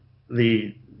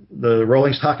 The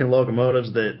rolling stock and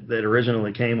locomotives that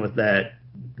originally came with that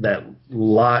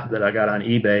lot that I got on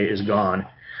eBay is gone.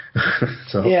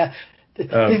 So yeah,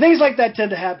 things like that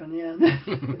tend to happen.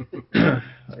 Yeah.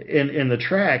 In the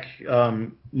track,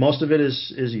 most of it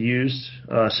is used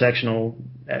sectional,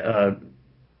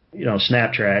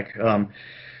 snap track.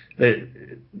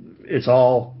 It's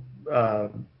all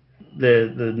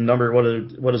the number. What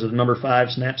is it? Number 5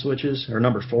 snap switches or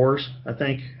number 4s? I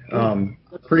think.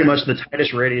 Pretty much the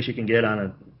tightest radius you can get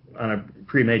on a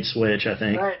pre-made switch. I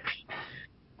think. Right.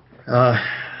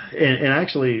 And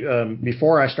actually,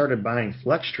 before I started buying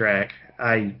FlexTrack,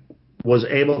 I was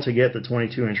able to get the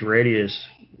 22-inch radius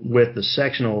with the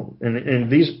sectional, and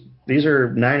these are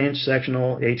 9-inch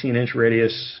sectional, 18-inch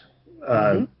radius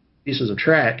pieces of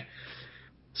track.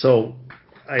 So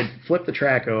I flipped the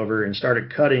track over and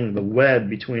started cutting the web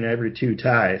between every 2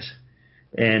 ties,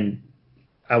 and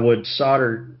I would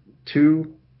solder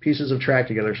 2 pieces of track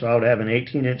together. So I would have an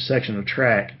 18-inch section of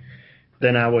track.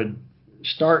 Then I would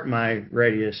start my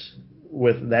radius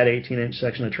with that 18-inch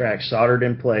section of track soldered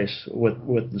in place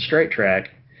with the straight track,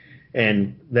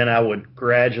 and then I would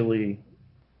gradually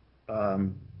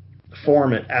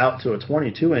form it out to a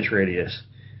 22-inch radius.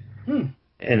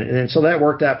 And so that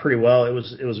worked out pretty well. It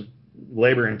was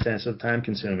labor intensive, time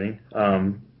consuming,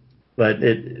 but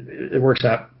it works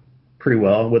out pretty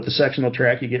well. With the sectional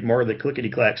track, you get more of the clickety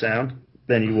clack sound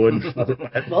than you would.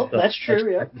 Well, that's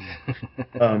true.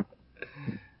 Yeah.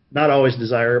 Not always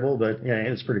desirable, but yeah,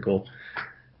 it's pretty cool.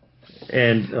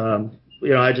 And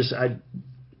I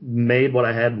made what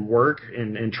I had work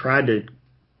and tried to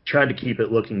keep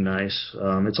it looking nice.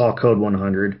 It's all code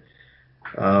 100.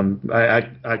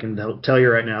 I can tell you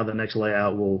right now, the next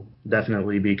layout will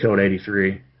definitely be code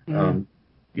 83. I'm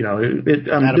doing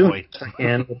what I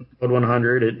can with code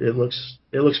 100. It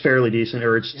looks fairly decent,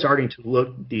 or it's starting to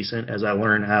look decent as I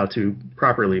learn how to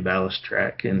properly ballast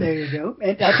track. And there you go.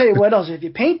 And I'll tell you what else, if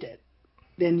you paint it,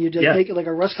 then you just make it like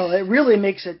a rust color. It really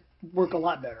makes it work a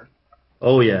lot better.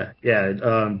 Oh yeah.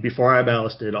 Before I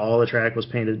ballasted, all the track was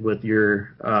painted with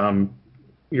your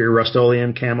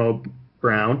Rust-Oleum camo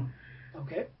brown.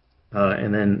 Okay.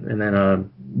 And then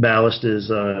ballast is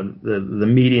the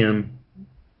medium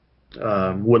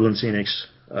Woodland Scenics.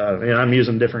 And I'm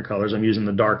using different colors. I'm using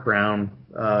the dark brown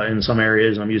in some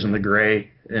areas. I'm using the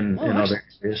gray in other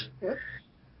areas. Yep.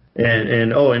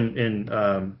 And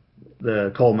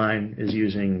the coal mine is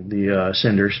using the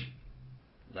cinders.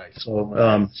 Nice.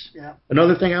 So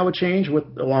another thing I would change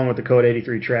along with the code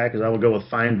 83 track is I would go with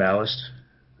fine ballast.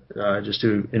 Just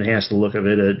to enhance the look of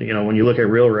it. When you look at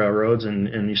real railroads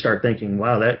and you start thinking,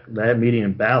 wow, that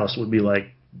medium ballast would be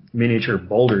like miniature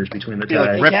boulders between the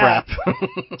ties. Like riprap.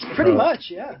 Pretty much,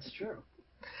 yeah, it's true.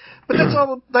 But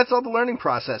that's all the learning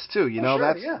process too,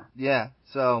 Sure, yeah.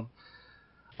 So,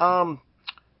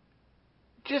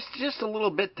 just a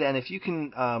little bit then, if you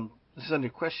can, this is under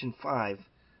question 5.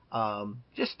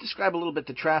 Just describe a little bit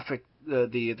the traffic,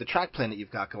 the track plan that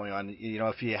you've got going on.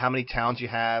 How many towns you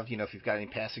have. If you've got any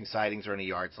passing sidings or any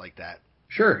yards like that.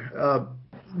 Sure.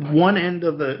 One end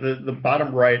of the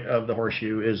bottom right of the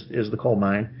horseshoe is the coal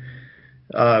mine.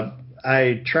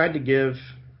 I tried to give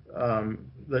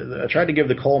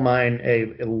the coal mine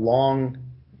a long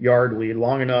yard lead,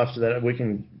 long enough so that we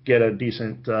can get a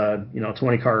decent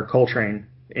 20-car coal train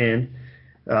in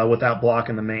without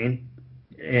blocking the main.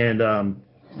 And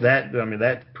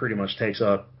that pretty much takes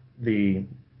up the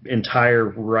entire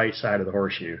right side of the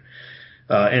horseshoe,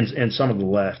 and some of the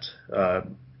left.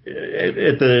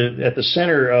 At the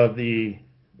center of the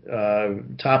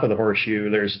top of the horseshoe,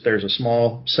 there's a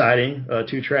small siding,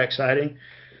 2-track siding.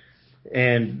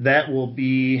 and that will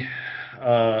be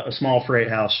a small freight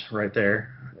house right there.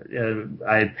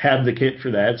 I have the kit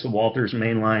for that. It's a Walters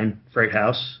mainline freight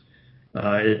house.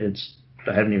 I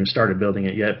haven't even started building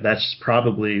it yet. That's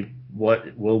probably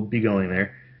what will be going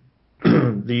there.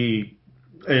 And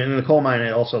the coal mine,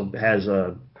 it also has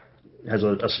a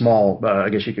small, I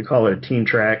guess you could call it a team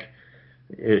track.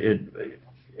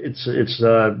 It's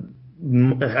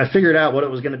I figured out what it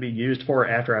was going to be used for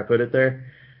after I put it there.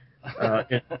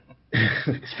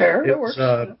 It's fair. It works.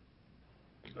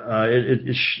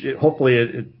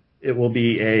 Hopefully it will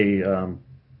be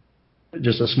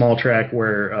just a small track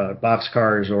where box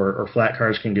cars or flat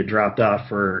cars can get dropped off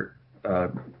for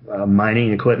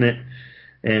mining equipment.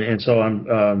 And so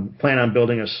I'm planning on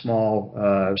building a small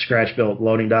scratch-built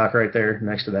loading dock right there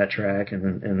next to that track,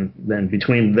 and then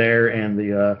between there and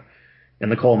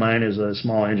the coal mine is a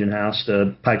small engine house,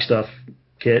 the Pike Stuff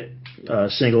kit,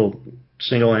 single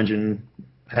engine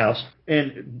house.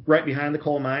 And right behind the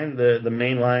coal mine, the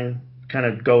main line kind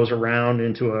of goes around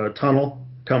into a tunnel,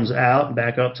 comes out and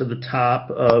back up to the top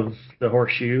of the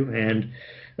horseshoe, and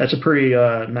that's a pretty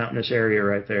mountainous area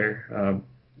right there.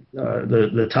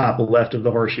 The top left of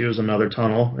the horseshoe is another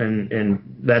tunnel, and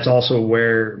that's also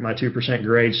where my 2%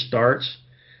 grade starts,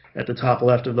 at the top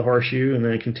left of the horseshoe, and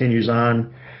then it continues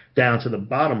on down to the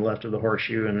bottom left of the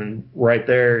horseshoe, and then right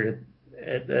there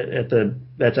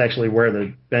that's actually where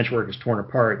the benchwork is torn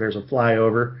apart. There's a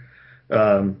flyover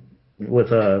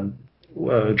with a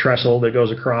trestle that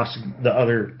goes across the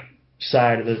other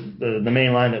side of the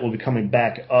main line that will be coming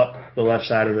back up the left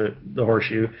side of the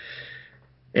horseshoe.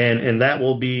 And that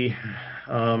will be,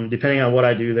 depending on what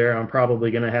I do there, I'm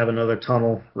probably going to have another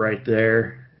tunnel right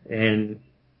there. And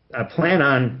I plan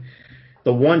on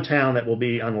the one town that will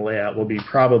be on the layout will be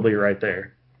probably right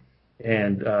there,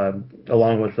 and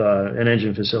along with an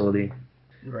engine facility.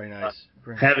 Very nice.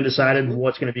 Haven't decided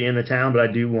what's going to be in the town, but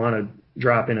I do want to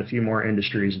drop in a few more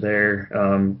industries there.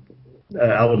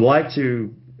 I would like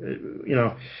to,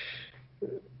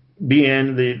 be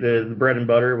in the bread and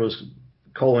butter was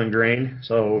coal and grain.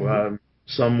 So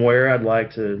somewhere I'd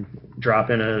like to drop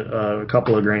in a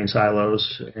couple of grain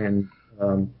silos and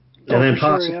then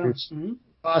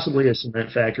possibly a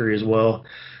cement factory as well.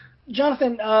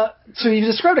 Jonathan, so you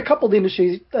described a couple of the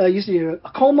industries. You said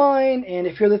a coal mine and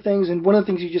a few other things, and one of the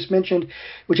things you just mentioned,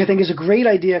 which I think is a great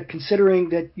idea considering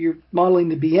that you're modeling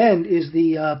the BN, is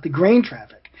the grain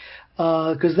traffic,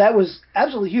 because that was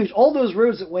absolutely huge. All those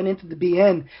roads that went into the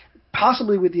BN,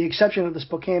 possibly with the exception of the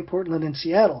Spokane, Portland, and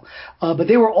Seattle, but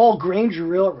they were all Granger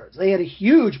railroads. They had a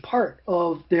huge part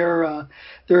of their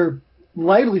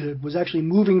livelihood was actually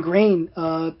moving grain,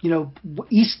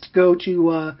 east to go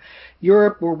to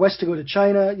Europe or west to go to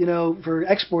China, for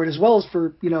export, as well as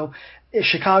for,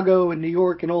 Chicago and New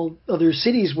York and all other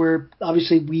cities where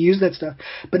obviously we use that stuff.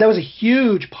 But that was a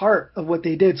huge part of what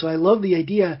they did. So I love the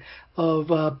idea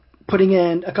of putting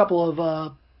in a couple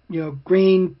of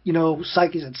grain,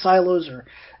 cycles and silos, or,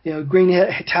 grain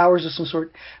towers of some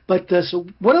sort. But so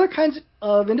what other kinds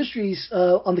of industries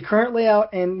on the current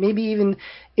layout, and maybe even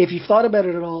if you've thought about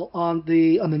it at all on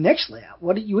the next layout,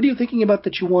 what are you thinking about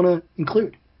that you want to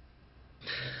include?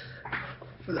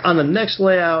 On the next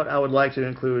layout, I would like to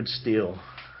include steel,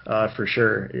 for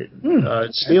sure.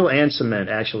 Steel and cement,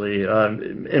 actually,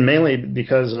 and mainly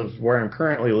because of where I'm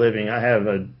currently living. I have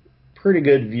a pretty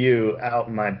good view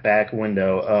out my back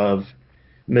window of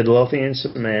Midlothian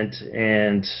Cement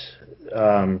and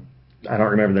I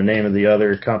don't remember the name of the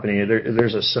other company.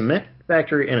 There's a cement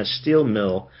factory and a steel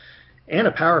mill and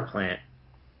a power plant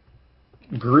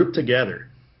grouped together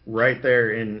right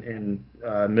there in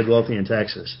Midlothian,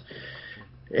 Texas.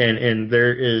 And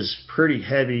there is pretty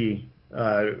heavy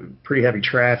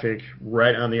traffic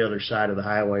right on the other side of the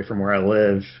highway from where I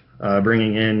live,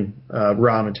 bringing in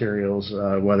raw materials,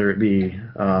 whether it be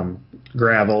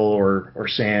gravel or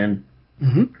sand,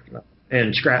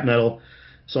 and scrap metal,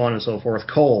 so on and so forth.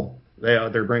 Coal,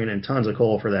 they're bringing in tons of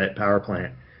coal for that power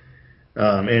plant,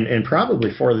 and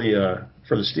probably for the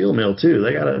steel mill too.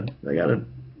 They gotta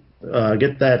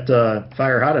get that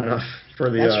fire hot enough for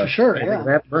the. That's for sure. Yeah.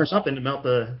 They have to burn something to melt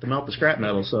the scrap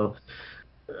metal. So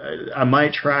I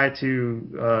might try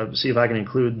to see if I can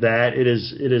include that. It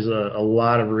is a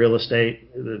lot of real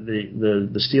estate.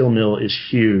 The steel mill is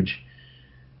huge,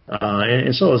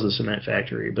 and so is the cement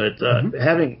factory. But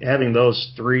having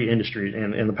those three industries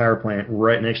and the power plant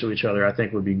right next to each other, I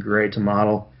think would be great to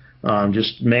model.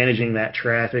 Just managing that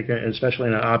traffic, especially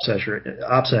in an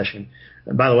obsession.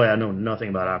 And by the way, I know nothing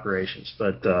about operations,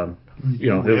 but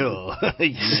you will.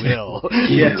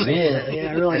 Yeah,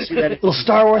 I realize that little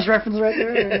Star Wars reference right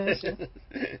there.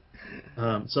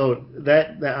 So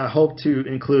that I hope to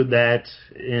include that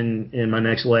in my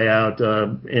next layout.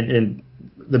 And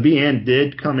the BN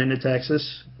did come into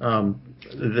Texas.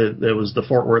 There was the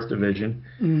Fort Worth division.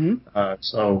 Mm-hmm.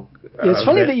 So it's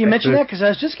funny that you mentioned that, because I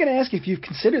was just going to ask if you've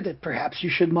considered that perhaps you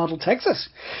should model Texas.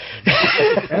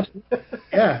 Yeah,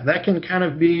 that can kind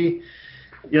of be,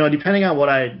 depending on what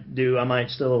I do, I might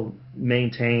still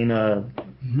maintain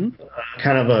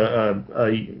kind of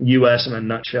a U.S. in a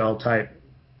nutshell type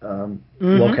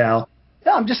locale.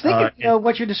 Yeah, I'm just thinking,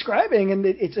 what you're describing, and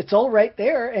it's all right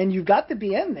there, and you've got the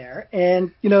BN there,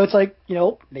 and it's like,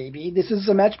 maybe this is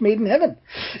a match made in heaven.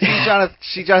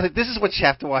 Jonathan, this is what you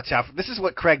have to watch out for. This is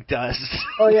what Craig does.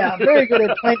 Oh yeah, I'm very good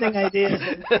at planting ideas,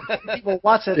 and people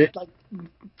watch it like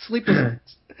sleepers.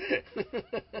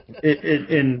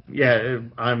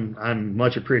 I'm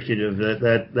much appreciative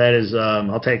that is.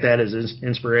 I'll take that as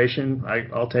inspiration.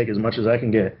 I'll take as much as I can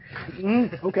get.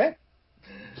 Okay.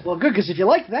 Well, good, because if you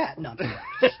like that, no.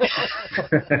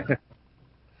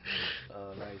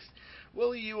 Oh, nice.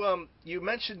 Well, you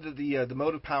mentioned the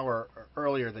motive power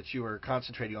earlier that you were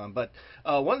concentrating on, but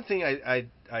one thing I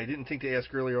didn't think to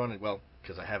ask earlier on, well,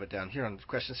 because I have it down here on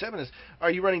question 7, is: are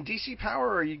you running DC power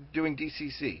or are you doing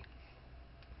DCC?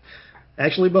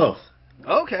 Actually, both.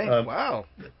 Okay. Wow.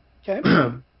 Okay.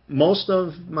 Most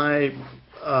of my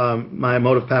my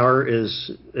motive power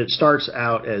starts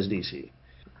out as DC.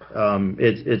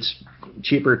 It's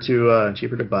cheaper to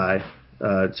buy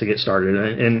to get started,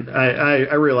 and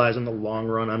I realize in the long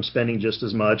run I'm spending just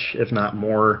as much, if not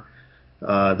more,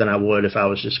 than I would if I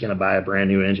was just going to buy a brand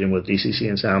new engine with DCC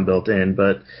and sound built in.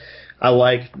 But I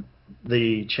like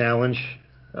the challenge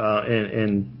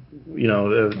and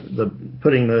the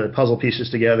putting the puzzle pieces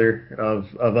together of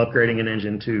upgrading an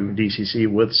engine to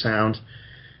DCC with sound.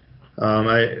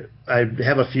 I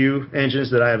have a few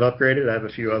engines that I have upgraded. I have a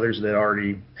few others that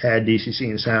already had DCC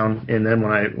and sound in them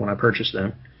when I purchased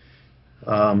them.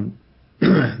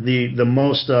 The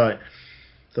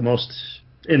most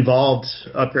involved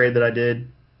upgrade that I did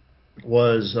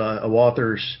was a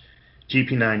Walthers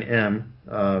GP9M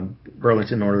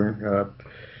Burlington Northern,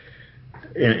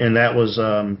 and that was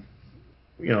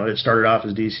it started off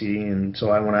as DC, and so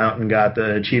I went out and got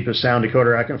the cheapest sound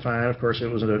decoder I can find. Of course, it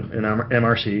was an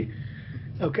MRC.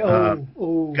 Okay.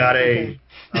 Got a.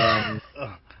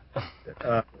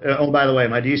 By the way,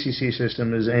 my DCC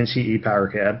system is NCE Power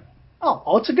Cab.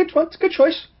 Oh, it's a good one. It's a good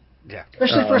choice. Yeah.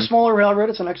 Especially for a smaller railroad,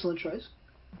 it's an excellent choice.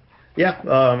 Yeah,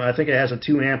 I think it has a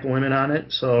 2 amp limit on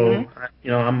it, so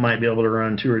I might be able to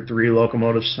run 2 or 3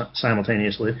 locomotives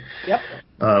simultaneously. Yep.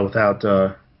 Without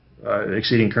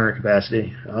exceeding current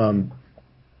capacity. And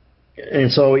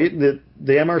so the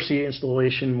MRC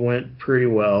installation went pretty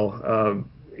well.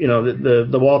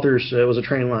 The Walthers, it was a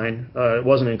train line. It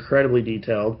wasn't incredibly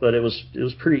detailed, but it was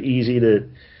pretty easy to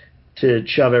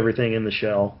shove everything in the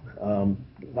shell.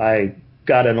 I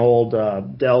got an old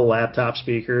Dell laptop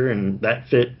speaker, and that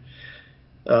fit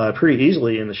pretty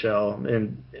easily in the shell.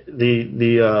 And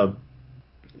the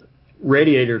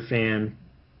radiator fan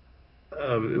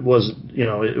was,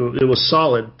 it was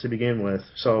solid to begin with.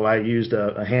 So I used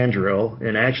a hand drill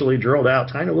and actually drilled out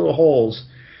tiny little holes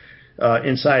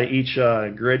inside each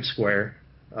grid square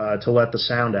to let the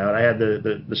sound out. I had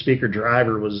the speaker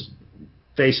driver was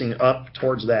facing up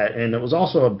towards that, and it was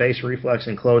also a bass reflex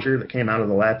enclosure that came out of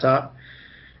the laptop.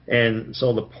 And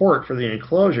so the port for the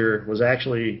enclosure was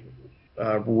actually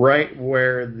right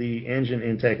where the engine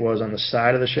intake was on the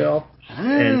side of the shell,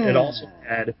 and it also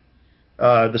had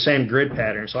the same grid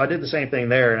pattern. So I did the same thing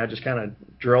there, and I just kind of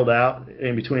drilled out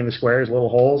in between the squares little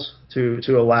holes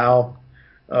to allow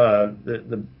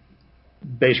the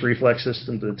bass reflex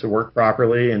system to work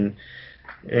properly. And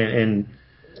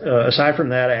aside from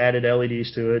that, I added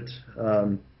LEDs to it.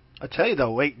 I tell you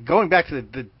though, going back to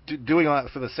the doing all that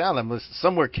for the sound,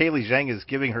 somewhere Kaylee Zhang is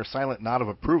giving her silent nod of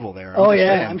approval there.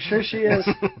 I'm sure she is.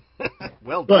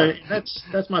 Well done. But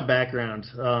that's my background.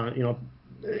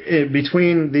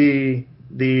 Between the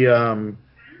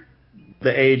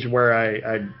age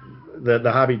where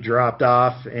the hobby dropped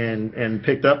off and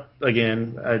picked up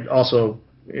again, I also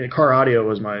car audio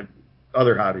was my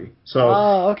other hobby. So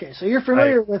okay. So you're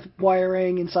familiar with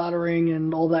wiring and soldering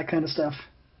and all that kind of stuff.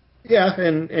 Yeah,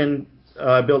 and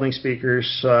building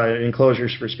speakers,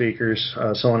 enclosures for speakers,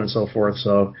 so on and so forth.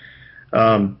 So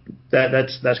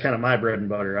that's kind of my bread and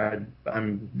butter.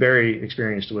 I'm very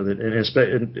experienced with it, and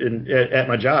at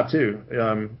my job too.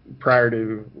 Prior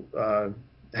to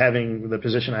having the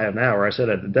position I have now, where I sit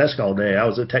at the desk all day, I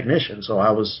was a technician, so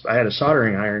I had a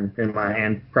soldering iron in my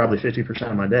hand probably 50%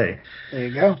 of my day. There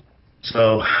you go.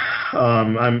 So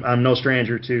I'm no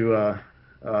stranger to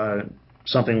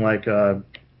something like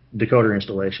decoder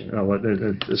installation,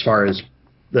 as far as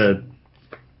the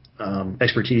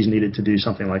expertise needed to do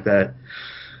something like that.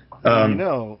 I'm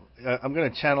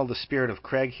going to channel the spirit of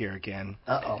Craig here again.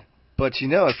 Uh-oh. But,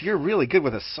 if you're really good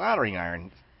with a soldering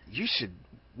iron, you should,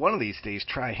 one of these days,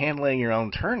 try hand-laying your own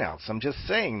turnouts. I'm just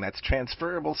saying, that's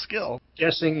transferable skill.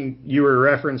 Guessing you were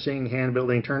referencing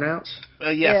hand-building turnouts?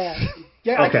 Yes. Yeah,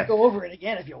 Okay. I can go over it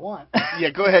again if you want. Yeah,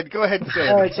 go ahead and say it.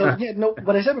 All right, so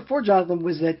what I said before, Jonathan,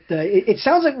 was that it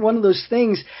sounds like one of those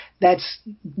things that's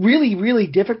really, really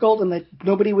difficult and that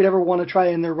nobody would ever want to try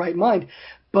in their right mind.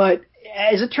 But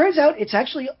as it turns out, it's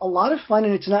actually a lot of fun,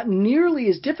 and it's not nearly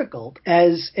as difficult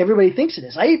as everybody thinks it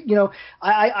is.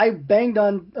 I banged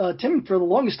on Tim for the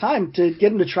longest time to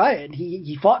get him to try it.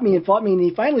 He fought me, and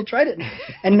he finally tried it,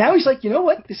 and now he's like, you know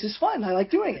what, this is fun. I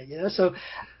like doing it. So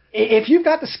if you've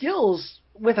got the skills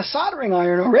with a soldering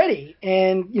iron already,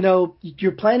 and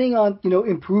you're planning on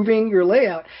improving your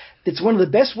layout, it's one of the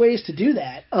best ways to do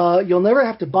that. You'll never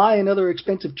have to buy another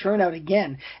expensive turnout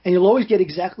again, and you'll always get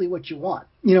exactly what you want.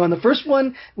 And the first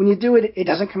one, when you do it, it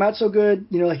doesn't come out so good.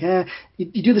 You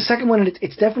do the second one, and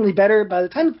it's definitely better. By the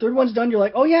time the third one's done, you're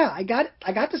like, oh yeah, I got it.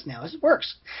 I got this now. This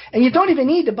works. And you don't even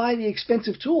need to buy the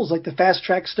expensive tools like the fast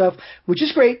track stuff, which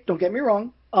is great. Don't get me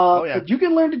wrong. But you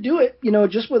can learn to do it,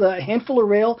 just with a handful of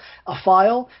rail, a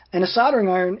file, and a soldering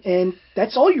iron, and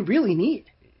that's all you really need.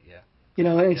 Yeah.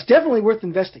 And it's definitely worth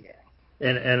investigating.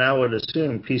 And I would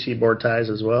assume PC board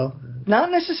ties as well? Not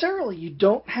necessarily. You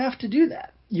don't have to do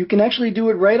that. You can actually do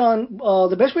it right on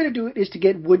the best way to do it is to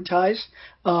get wood ties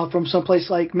from someplace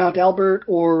like Mount Albert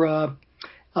or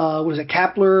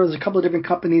Kapler. There's a couple of different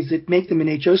companies that make them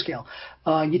in HO scale.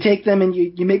 You take them and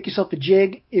you make yourself a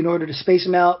jig in order to space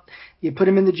them out. You put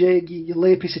them in the jig, you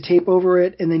lay a piece of tape over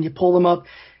it, and then you pull them up.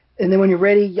 And then when you're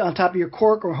ready, on top of your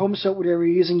cork or home soap, whatever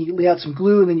you're using, you lay out some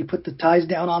glue, and then you put the ties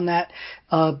down on that.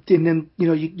 And then,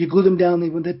 you glue them down.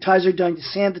 When the ties are done, you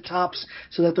sand the tops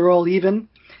so that they're all even.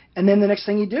 And then the next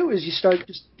thing you do is you start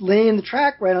just laying the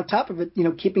track right on top of it,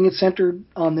 keeping it centered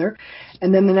on there.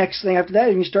 And then the next thing after that,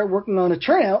 when you start working on a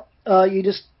turnout,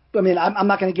 I'm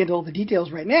not going to get into all the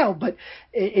details right now, but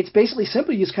it's basically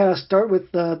simple. You just kind of start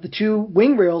with the two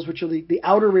wing rails, which are the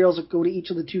outer rails that go to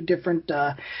each of the two different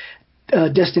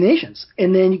destinations.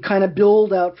 And then you kind of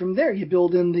build out from there. You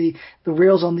build in the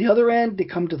rails on the other end. They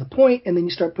come to the point, and then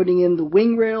you start putting in the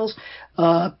wing rails.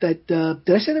 Did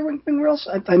I say the wing rails?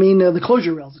 I mean the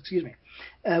closure rails, excuse me,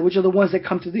 which are the ones that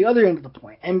come to the other end of the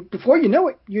point. And before you know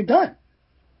it, you're done.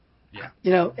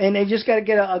 Yeah. And you just got to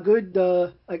get a good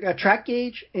a track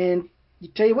gauge, and you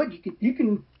tell you what,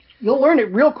 you'll learn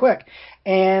it real quick,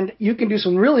 and you can do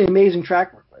some really amazing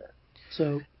track work with it.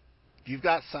 So if you've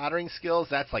got soldering skills,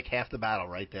 that's like half the battle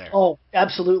right there. Oh,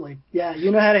 absolutely. Yeah, you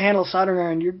know how to handle a soldering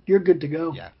iron, you're good to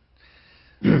go. Yeah.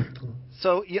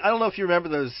 So I don't know if you remember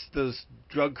those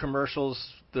drug commercials,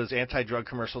 those anti-drug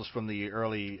commercials from the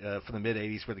from the mid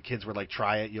 '80s, where the kids were like,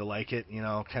 "Try it, you'll like it," kind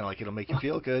of like it'll make you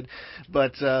feel good.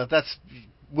 But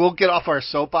we'll get off our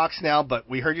soapbox now. But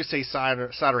we heard you say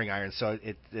soldering iron, so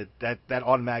that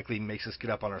automatically makes us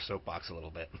get up on our soapbox a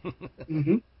little bit.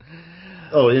 Mm-hmm.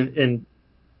 Oh, and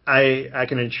I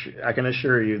can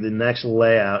assure you, the next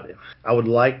layout, I would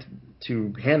like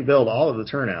to hand build all of the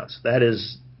turnouts. That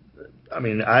is. I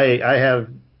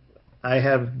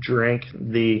have drank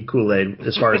the Kool-Aid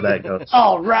as far as that goes.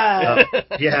 All right.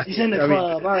 Yeah. He's in the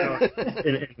club. All right.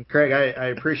 And Craig, I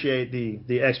appreciate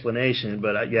the explanation,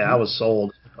 but I was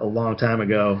sold a long time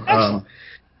ago. I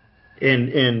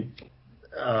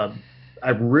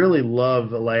really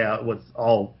love the layout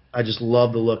I just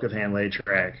love the look of hand-laid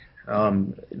track.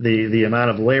 The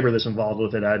amount of labor that's involved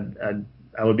with it,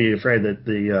 I would be afraid that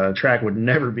the track would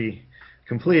never be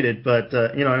completed, but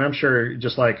and I'm sure,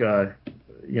 just like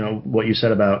what you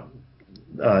said about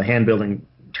hand building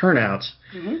turnouts,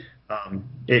 mm-hmm.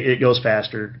 It goes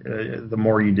faster the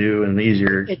more you do, and the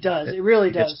easier it does. It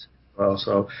really does. Well,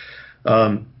 so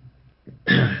I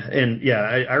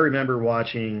remember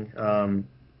watching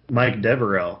Mike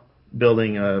Deverell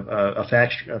building a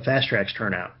fast tracks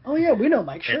turnout. Oh yeah, we know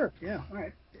Mike. Sure, yeah, all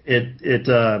right.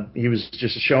 He was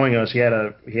just showing us. He had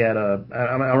a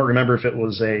I don't remember if it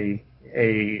was a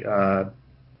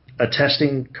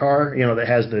testing car, that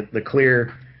has the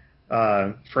clear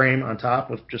frame on top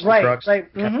with just the trucks.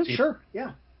 Right. Mm-hmm. Sure.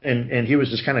 Yeah. And he was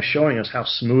just kind of showing us how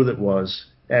smooth it was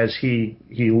as he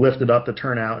lifted up the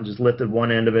turnout and just lifted one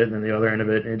end of it and then the other end of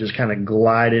it, and it just kind of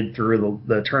glided through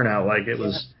the turnout like it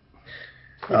was.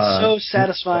 It's so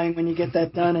satisfying when you get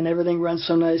that done and everything runs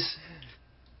so nice.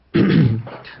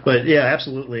 But yeah,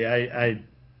 absolutely. I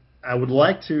would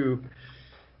like to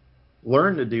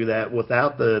learned to do that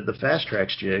without the fast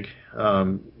tracks jig,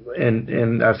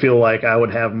 and I feel like I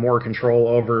would have more control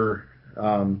over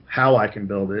how I can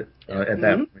build it at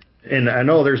that point. And I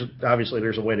know there's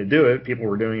a way to do it. People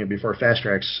were doing it before fast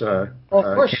tracks. Of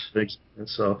course.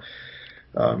 So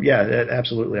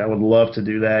absolutely, I would love to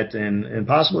do that and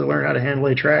possibly learn how to handle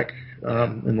a track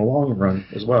in the long run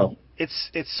as well.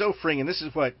 It's so freeing, and this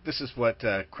is what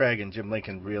Craig and Jim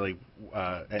Lincoln really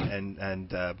and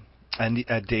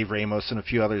Dave Ramos and a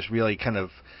few others really kind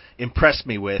of impressed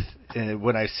me with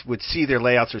when I would see their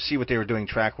layouts or see what they were doing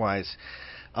track wise,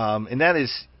 and that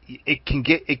is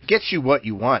it gets you what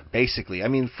you want basically. I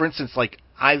mean, for instance, like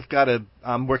I'm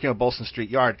working on Bolson Street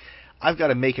Yard. I've got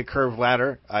to make a curved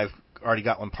ladder. I've already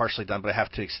got one partially done, but I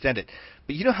have to extend it.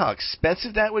 But you know how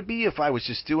expensive that would be if I was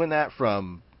just doing that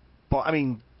from, I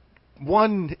mean,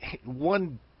 one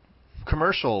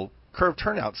commercial curved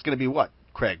turnout is going to be what,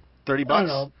 Craig? $30? I don't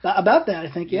know about that.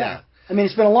 I think yeah. I mean,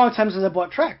 it's been a long time since I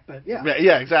bought track, but yeah.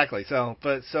 Yeah, exactly. So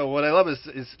what I love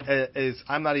is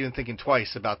I'm not even thinking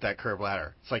twice about that curved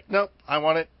ladder. It's like, nope, I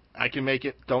want it. I can make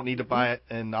it. Don't need to buy it,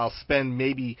 and I'll spend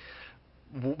maybe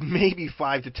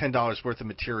 $5 to $10 worth of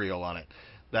material on it.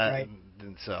 Right.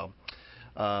 And so,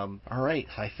 all right.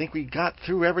 I think we got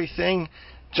through everything.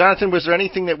 Jonathan, was there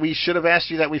anything that we should have asked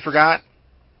you that we forgot?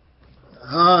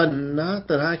 Not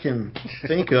that I can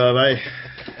think of. I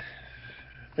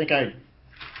think I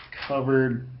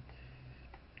covered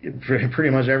pretty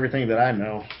much everything that I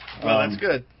know. Well, that's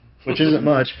good. Which isn't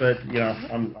much, but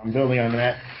I'm building on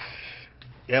that.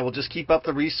 Yeah, we'll just keep up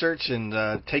the research and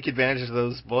take advantage of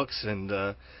those books. And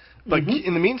but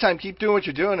in the meantime, keep doing what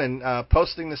you're doing and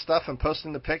posting the stuff and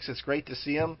posting the pics. It's great to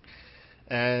see them.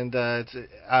 And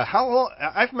how long?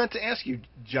 I've meant to ask you,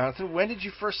 Jonathan, when did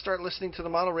you first start listening to the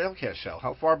Model Railcast show?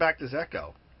 How far back does that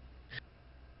go?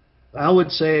 I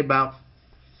would say about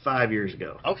 5 years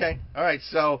ago. Okay, all right.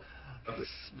 So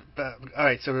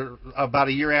about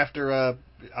a year after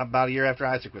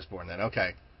Isaac was born. Then,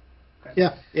 okay.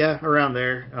 Yeah, around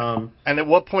there. And at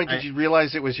what point did you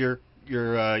realize it was your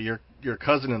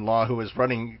cousin-in-law who was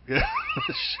running the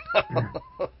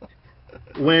show?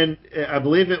 When I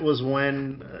believe it was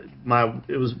when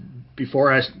it was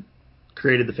before I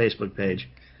created the Facebook page,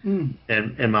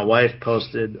 and my wife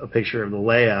posted a picture of the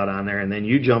layout on there, and then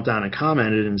you jumped on and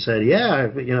commented and said, "Yeah,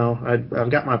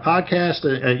 I've got my podcast."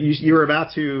 You were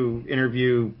about to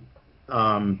interview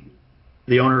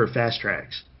the owner of Fast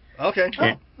Tracks. Okay.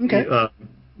 Okay.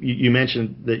 You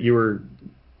mentioned that you were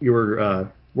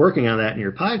working on that in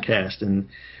your podcast, and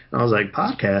I was like,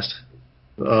 podcast?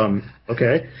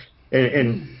 Okay.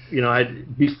 And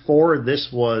before this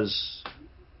was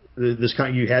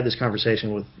you had this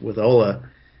conversation with Ola,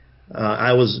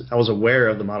 I was aware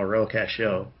of the Model Railcast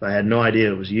show. I had no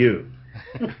idea it was you,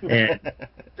 and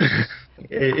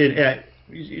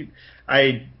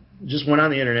I just went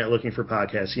on the internet looking for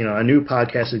podcasts. I knew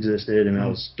podcasts existed, and I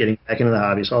was getting back into the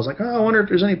hobby. So I was like, I wonder if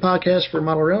there's any podcasts for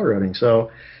model railroading. So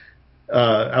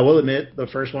I will admit, the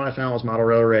first one I found was Model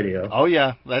Rail Radio. Oh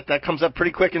yeah, that comes up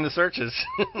pretty quick in the searches.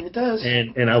 It does.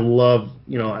 And I love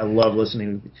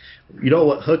listening. You know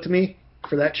what hooked me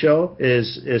for that show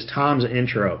is Tom's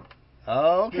intro.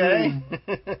 Oh, okay.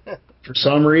 For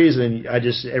some reason,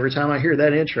 every time I hear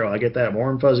that intro, I get that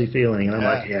warm fuzzy feeling, and I'm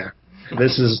like, yeah,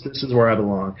 this is where I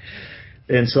belong.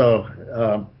 And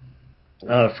so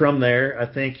from there, I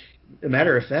think. A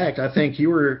matter of fact, I think you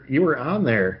were on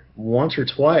there once or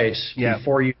twice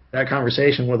before you had that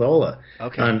conversation with Ola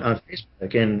on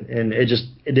Facebook, and it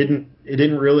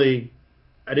didn't really.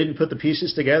 I didn't put the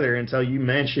pieces together until you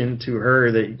mentioned to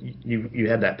her that you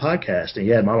had that podcast and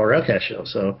you had Model Railcast show.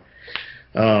 So,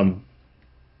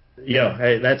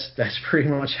 that's pretty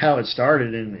much how it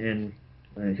started, and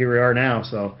here we are now.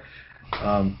 So,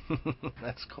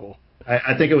 that's cool.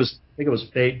 I think it was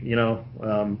fate.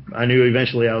 I knew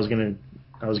eventually I was gonna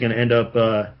end up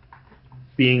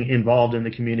being involved in the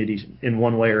community in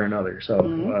one way or another. So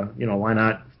why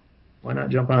not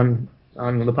jump on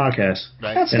the podcast?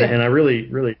 Right. And I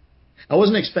really I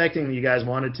wasn't expecting you guys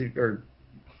wanted to, or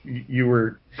you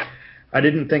were. I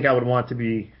didn't think I would want to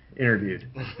be interviewed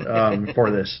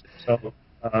for this. So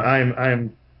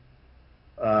I'm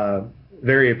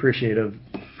very appreciative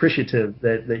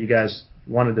that you guys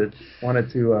wanted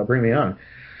to bring me on.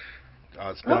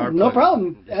 It's been our pleasure. No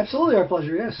problem. Absolutely our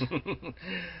pleasure, yes.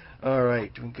 All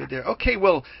right, doing good there. Okay,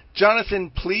 well,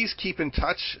 Jonathan, please keep in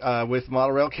touch with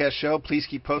Model Railcast Show. Please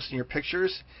keep posting your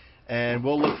pictures, and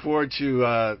we'll look forward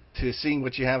to seeing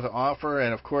what you have to offer,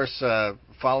 and of course,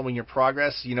 following your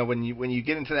progress. When you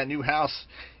get into that new house,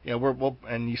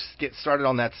 and you get started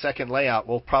on that second layout,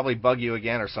 we'll probably bug you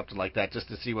again or something like that just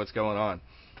to see what's going on.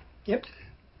 Yep.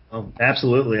 Oh,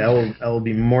 absolutely. I will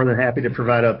be more than happy to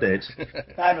provide updates.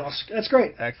 Fabulous. That's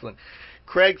great. Excellent.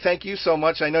 Craig, thank you so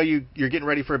much. I know you're getting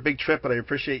ready for a big trip, but I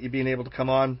appreciate you being able to come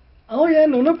on. Oh, yeah,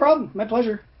 no problem. My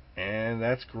pleasure. And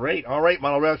that's great. All right,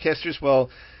 Model Railcasters, well,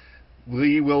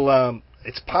 we will,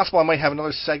 it's possible I might have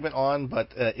another segment on, but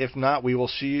if not, we will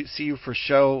see you for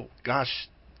show. Gosh,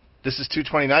 this is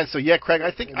 229, so yeah, Craig,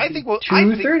 I think we'll...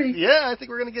 2:30. I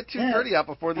think we're going to get 2:30 out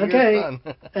before the year's done.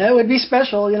 That would be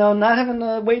special, not having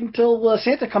to wait until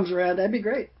Santa comes around. That'd be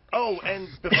great. Oh, and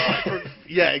before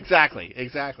exactly.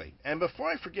 And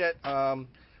before I forget, Model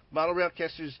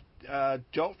Railcasters,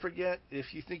 don't forget,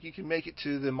 if you think you can make it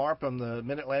to the MARPM, the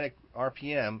Mid-Atlantic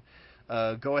RPM,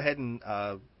 go ahead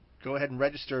and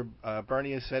register.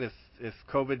 Bernie has said if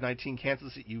COVID-19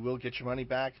 cancels it, you will get your money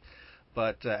back.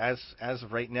 But as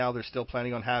of right now, they're still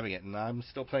planning on having it, and I'm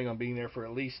still planning on being there for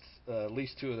at least 2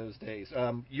 of those days.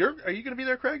 Are you going to be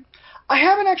there, Craig? I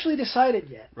haven't actually decided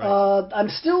yet. Right. I'm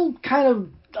still kind of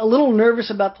a little nervous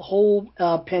about the whole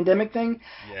pandemic thing.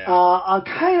 Yeah. I'm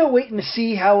kind of waiting to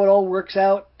see how it all works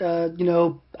out.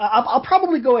 I'll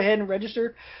probably go ahead and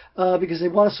register because they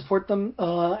want to support them,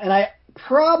 and I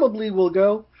probably will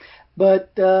go.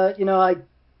 But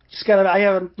I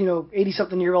have a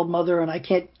 80-something-year-old mother, and I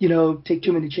can't take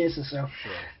too many chances. So,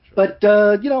 Sure. But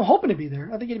hoping to be there.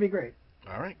 I think it'd be great.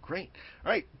 All right, great.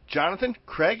 All right, Jonathan,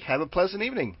 Craig, have a pleasant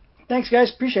evening. Thanks,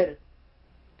 guys. Appreciate it.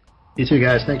 You too,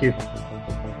 guys. Thank you.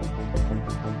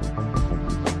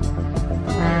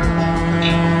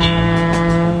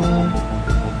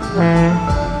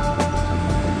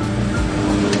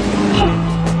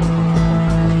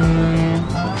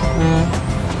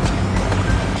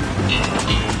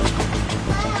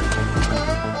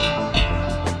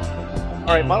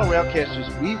 All right, Model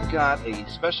Railcasters, we've got a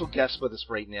special guest with us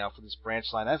right now for this branch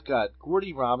line. I've got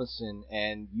Gordy Robinson,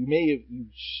 and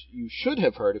you should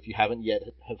have heard, if you haven't yet,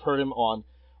 have heard him on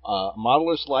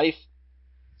Modeler's Life,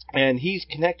 and he's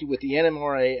connected with the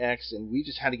NMRA-x, and we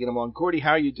just had to get him on. Gordy,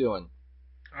 how are you doing?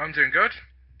 I'm doing good.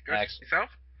 Good. Excellent.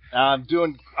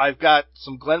 Yourself? I've got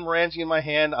some Glen Morangi in my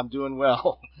hand. I'm doing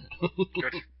well.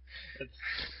 Good.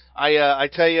 I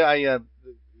tell you,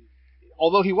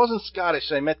 although he wasn't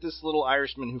Scottish, I met this little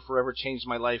Irishman who forever changed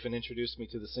my life and introduced me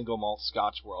to the single malt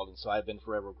Scotch world, and so I've been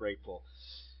forever grateful.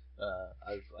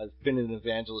 I've been an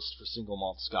evangelist for single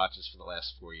malt Scotches for the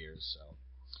last 4 years. So.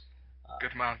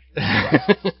 Good man.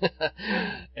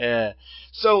 Yeah.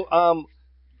 So,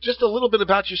 just a little bit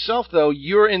about yourself, though.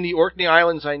 You're in the Orkney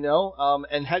Islands, I know.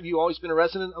 And have you always been a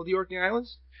resident of the Orkney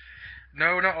Islands?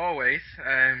 No, not always.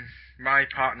 My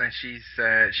partner, she's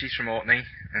from Orkney,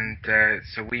 and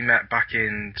so we met back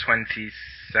in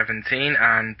 2017,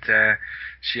 and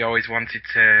she always wanted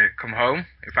to come home.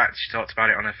 In fact, she talked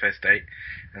about it on her first date,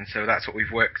 and so that's what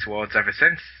we've worked towards ever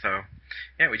since. So,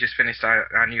 yeah, we just finished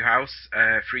our new house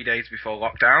 3 days before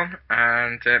lockdown,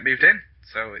 and moved in.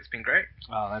 So it's been great.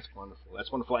 Oh, that's wonderful.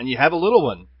 That's wonderful. And you have a little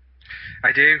one.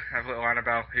 I do. I have little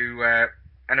Annabelle, who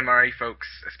NMRA folks,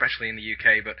 especially in the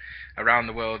UK, but around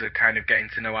the world, are kind of getting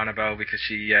to know Annabelle because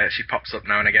she pops up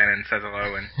now and again and says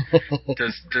hello and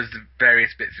does the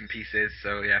various bits and pieces.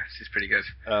 So yeah, she's pretty good.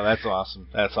 Oh, that's awesome.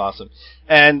 That's awesome.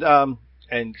 And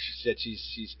she said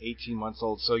she's 18 months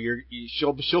old. So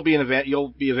you'll be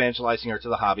evangelizing her to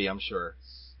the hobby, I'm sure.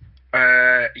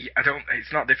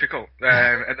 It's not difficult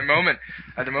at the moment.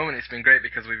 At the moment, it's been great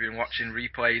because we've been watching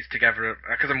replays together.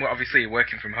 Because I'm obviously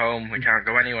working from home, we can't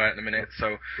go anywhere at the minute.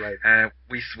 So right.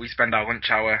 We spend our lunch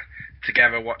hour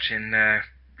together watching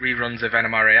reruns of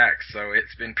NMRA-x. So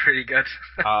it's been pretty good.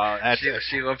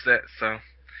 She loves it. So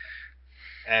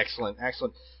excellent.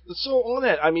 So on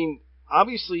that, I mean,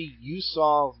 obviously you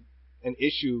saw an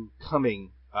issue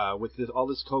coming with all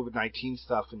this COVID-19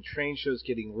 stuff and train shows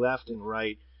getting left and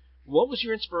right. What was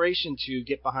your inspiration to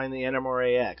get behind the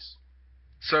NMRA-x?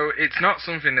 So it's not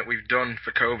something that we've done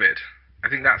for COVID. I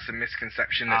think that's a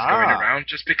misconception that's going around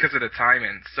just because of the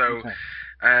timing. So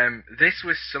this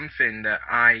was something that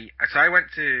I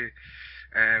went to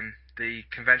the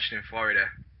convention in Florida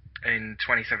in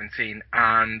 2017,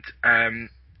 and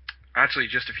actually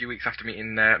just a few weeks after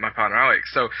meeting my partner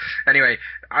Alex. So anyway,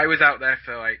 I was out there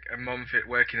for like a month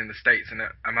working in the States, and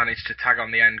I managed to tag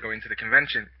on the end going to the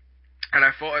convention. And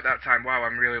I thought at that time, wow,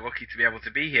 I'm really lucky to be able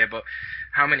to be here, but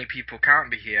how many people can't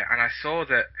be here? And I saw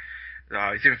that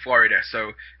it's in Florida,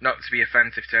 so not to be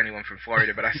offensive to anyone from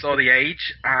Florida, but I saw the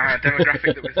age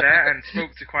demographic that was there and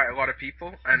spoke to quite a lot of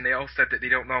people, and they all said that they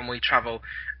don't normally travel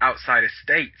outside of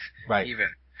state, right. even.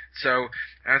 So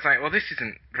I was like, well, this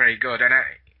isn't very good. And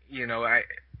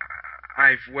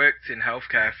I've worked in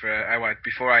healthcare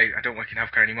before I don't work in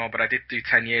healthcare anymore, but I did do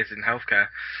 10 years in healthcare.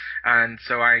 And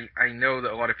so I know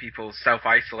that a lot of people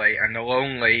self-isolate and are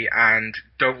lonely and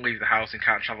don't leave the house and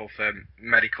can't travel for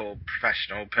medical,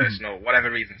 professional, personal, whatever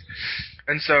reasons.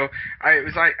 And so it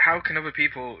was like, how can other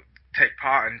people take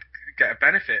part and get a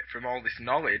benefit from all this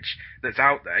knowledge that's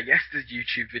out there? Yes, there's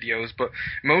YouTube videos, but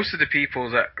most of the people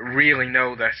that really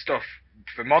know their stuff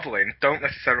for modeling don't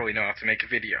necessarily know how to make a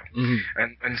video.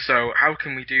 And so how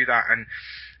can we do that?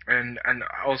 And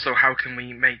also, how can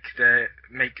we make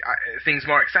things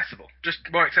more accessible? Just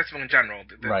more accessible in general.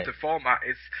 The format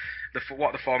is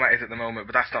what the format is at the moment,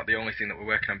 but that's not the only thing that we're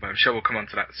working on. But I'm sure we'll come on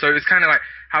to that. So it's kind of like,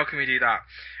 how can we do that?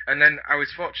 And then I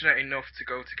was fortunate enough to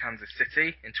go to Kansas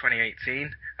City in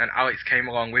 2018, and Alex came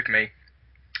along with me.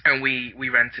 And we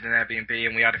rented an Airbnb,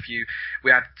 and we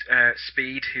had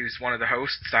Speed, who's one of the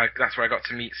hosts. That's where I got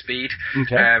to meet Speed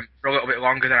for a little bit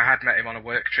longer than I had met him on a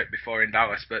work trip before in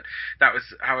Dallas. But that was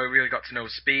how I really got to know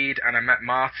Speed, and I met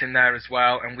Martin there as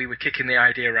well, and we were kicking the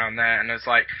idea around there. And I was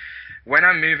like, when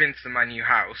I move into my new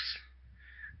house,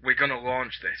 we're going to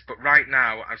launch this. But right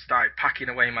now, I've started packing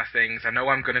away my things. I know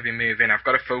I'm going to be moving. I've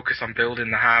got to focus on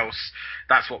building the house.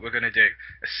 That's what we're going to do.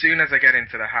 As soon as I get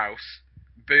into the house,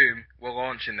 boom, we're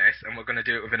launching this, and we're going to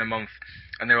do it within a month.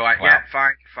 And they were like, yeah,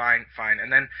 fine.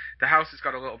 And then the house has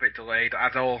got a little bit delayed,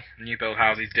 as all new build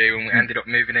houses do, and we ended up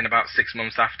moving in about 6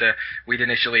 months after we'd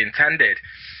initially intended.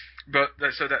 But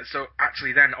so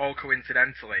actually then, all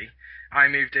coincidentally, I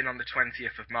moved in on the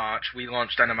 20th of March. We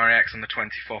launched NMRA-x on the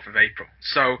 24th of April.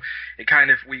 So it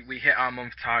kind of, we hit our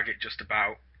month target just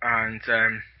about, and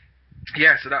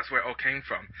yeah, so that's where it all came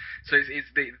from. So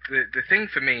it's the thing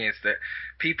for me is that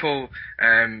people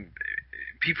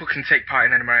can take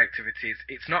part in NMRA activities.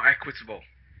 It's not equitable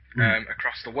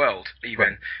across the world,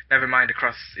 even. Never mind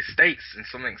across states in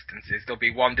some instances. There'll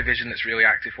be one division that's really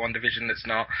active, one division that's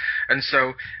not. And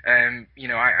so,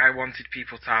 I wanted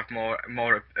people to have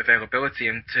more availability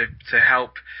and to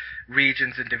help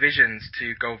regions and divisions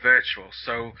to go virtual.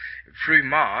 So through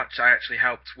March, I actually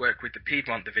helped work with the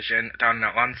Piedmont division down in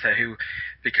Atlanta, who,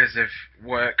 because of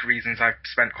work reasons, I've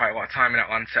spent quite a lot of time in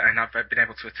Atlanta, and I've been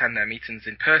able to attend their meetings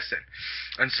in person.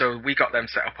 And so we got them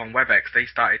set up on WebEx. They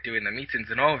started doing their meetings,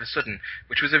 and all of a sudden,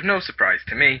 which was of no surprise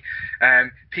to me,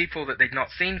 people that they'd not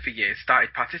seen for years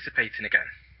started participating again.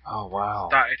 Oh, wow.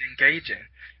 Started engaging.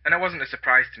 And that wasn't a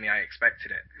surprise to me. I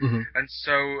expected it. And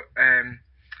so,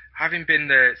 having been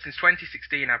since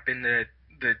 2016, I've been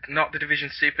not the division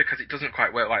super, because it doesn't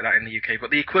quite work like that in the UK, but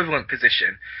the equivalent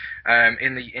position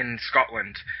in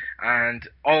Scotland. And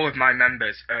all of my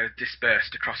members are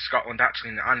dispersed across Scotland,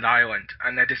 actually, and Ireland,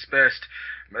 and they're dispersed.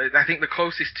 I think the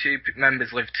closest two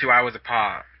members live 2 hours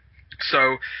apart.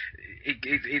 So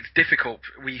it's difficult.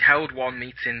 We held one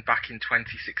meeting back in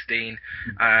 2016,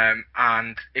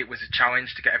 and it was a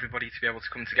challenge to get everybody to be able to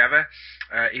come together,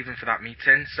 even for that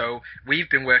meeting. So we've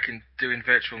been doing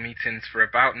virtual meetings for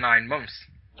about 9 months.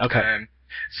 Okay.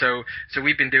 So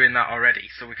we've been doing that already.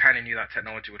 So we kind of knew that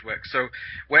technology would work. So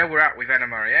where we're at with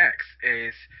NMRA-x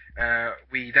is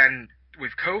we then,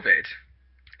 with COVID,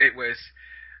 it was,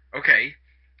 okay,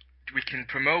 we can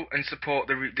promote and support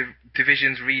the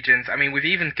divisions, regions. I mean, we've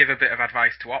even given a bit of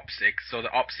advice to OPSIG so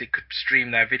that OPSIG could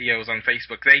stream their videos on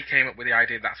Facebook. They came up with the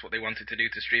idea that's what they wanted to do,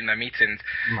 to stream their meetings.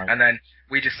 Right. And then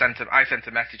I sent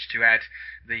a message to Ed,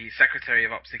 the secretary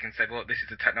of OPSIG, and said, look, this is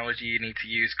the technology you need to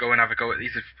use. Go and have a go at,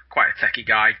 he's quite a techie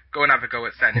guy. Go and have a go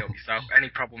at setting it up yourself. Any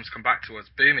problems, come back to us.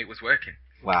 Boom, it was working.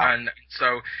 Wow. And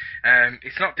so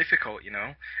it's not difficult,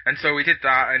 And so we did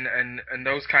that, and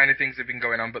those kind of things have been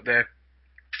going on. But the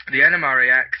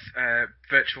NMRA-x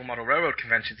Virtual Model Railroad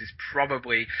Conventions is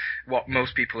probably what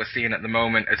most people are seeing at the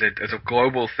moment as a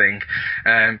global thing.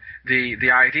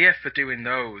 The idea for doing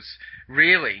those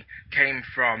really came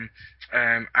from,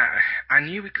 I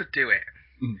knew we could do it,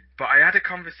 but I had a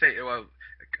conversation,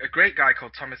 a great guy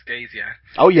called Thomas Gazier.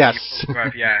 Oh, yes.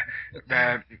 Yeah.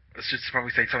 I should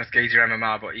probably say Thomas Gazier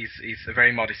MMR, but he's a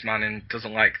very modest man and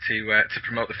doesn't like to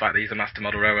promote the fact that he's a master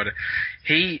model railroader.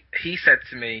 He said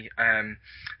to me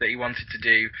that he wanted to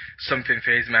do something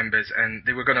for his members, and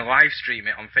they were going to live stream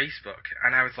it on Facebook.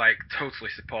 And I was like,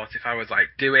 totally supportive. I was like,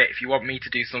 do it. If you want me to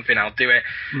do something, I'll do it.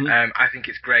 I think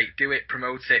it's great. Do it,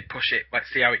 promote it, push it.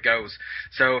 Let's see how it goes.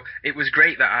 So it was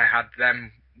great that I had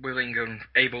them willing and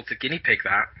able to guinea pig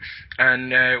that,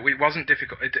 and it wasn't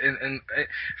difficult. And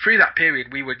through that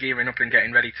period, we were gearing up and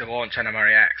getting ready to launch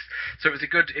NMRA-x. So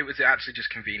it was actually just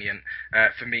convenient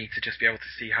for me to just be able to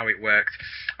see how it worked.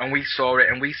 And we saw it,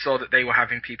 and we saw that they were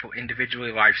having people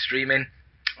individually live streaming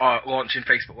or launching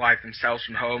Facebook Live themselves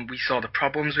from home. We saw the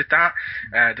problems with that.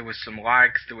 There was some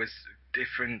lags. There was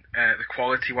different. The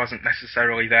quality wasn't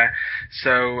necessarily there.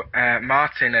 So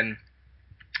Martin and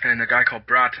and a guy called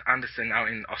Brad Anderson out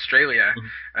in Australia,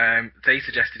 they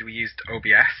suggested we used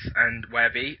OBS and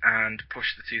Webby and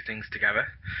push the two things together.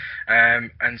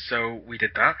 And so we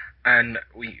did that. And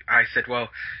I said, well,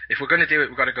 if we're going to do it,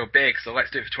 we've got to go big, so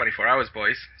let's do it for 24 hours,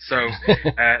 boys. So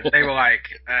they were like,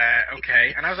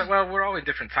 okay. And I was like, well, we're all in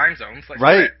different time zones. Let's do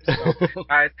it. So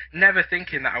I never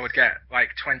thinking that I would get like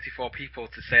 24 people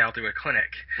to say I'll do a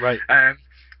clinic. Right.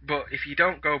 But if you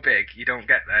don't go big, you don't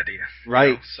get there, do you? Right.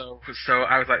 You know? So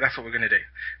I was like, that's what we're going to do.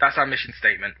 That's our mission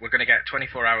statement. We're going to get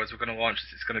 24 hours. We're going to launch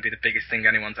this. It's going to be the biggest thing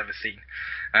anyone's ever seen.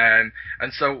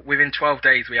 And so within 12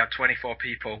 days, we had 24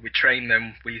 people. We trained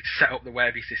them. We set up the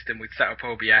Webby system. We'd set up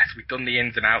OBS. We'd done the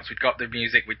ins and outs. We'd got the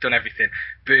music. We'd done everything.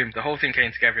 Boom. The whole thing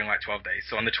came together in like 12 days.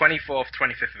 So on the 24th,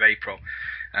 25th of April,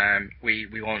 we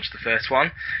launched the first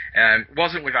one.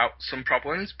 Wasn't without some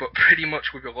problems, but pretty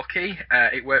much we were lucky.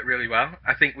 It worked really well.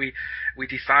 I think we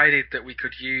decided that we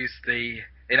could use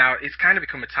it's kind of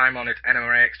become a time-honored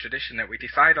NMRA-x tradition that we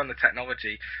decide on the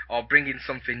technology or bringing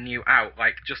something new out,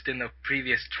 like just in the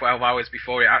previous 12 hours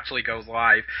before it actually goes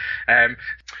live.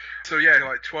 So yeah,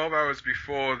 like 12 hours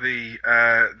before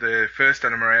the first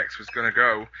NMRA-x was going to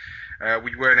go,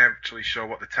 we weren't actually sure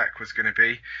what the tech was going to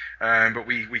be, but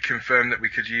we confirmed that we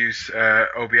could use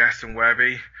OBS and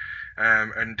Webby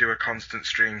and do a constant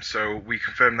stream. So we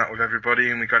confirmed that with everybody,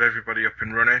 and we got everybody up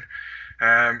and running,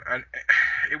 and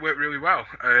it worked really well.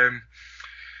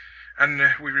 And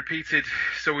we repeated,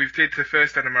 so we did the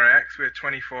first NMRA-x. We had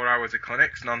 24 hours of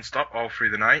clinics non-stop all through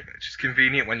the night, which is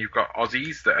convenient when you've got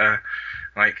Aussies that are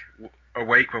like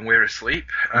awake when we're asleep.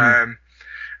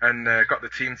 And got the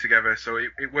team together, so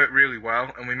it worked really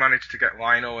well, and we managed to get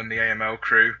Lionel and the AML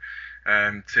crew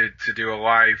to do a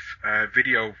live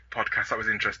video podcast. That was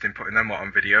interesting, putting them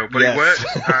on video, but It worked,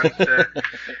 and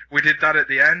we did that at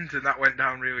the end, and that went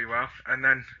down really well. And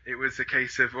then it was a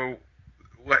case of, well,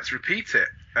 let's repeat it.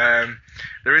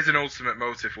 There is an ultimate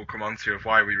motive we'll come on to of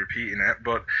why we're repeating it,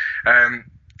 but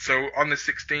so on the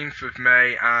 16th of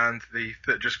May and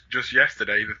just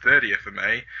yesterday, the 30th of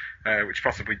May, which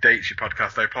possibly dates your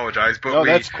podcast, I apologise, but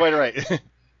that's quite right.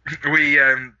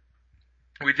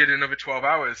 we did another 12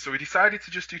 hours. So we decided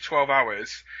to just do 12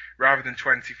 hours rather than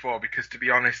 24 because, to be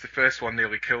honest, the first one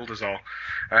nearly killed us all,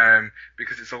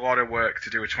 because it's a lot of work to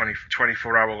do a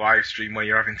 24-hour live stream where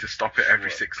you're having to stop it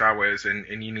every 6 hours,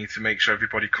 and you need to make sure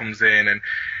everybody comes in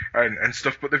and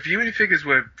stuff. But the viewing figures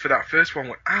for that first one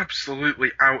were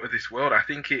absolutely out of this world. I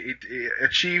think it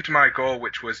achieved my goal,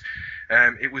 which was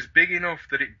it was big enough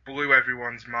that it blew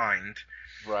everyone's mind.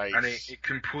 Right. And it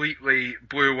completely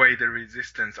blew away the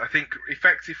resistance. I think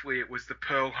effectively it was the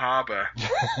Pearl Harbor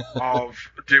of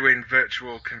doing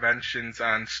virtual conventions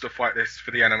and stuff like this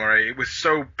for the NMRA. It was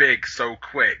so big, so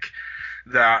quick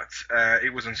that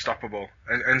it was unstoppable.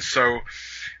 And so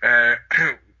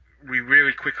we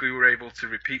really quickly were able to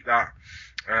repeat that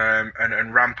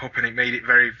and ramp up, and it made it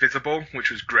very visible, which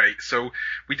was great. So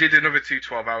we did another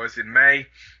 12 hours in May,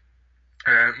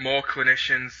 more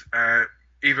clinicians,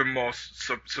 even more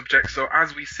subjects. So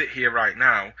as we sit here right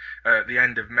now, at the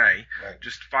end of May,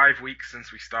 just 5 weeks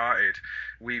since we started,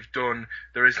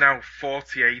 there is now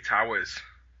 48 hours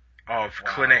of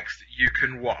clinics that you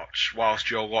can watch whilst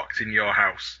you're locked in your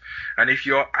house. And if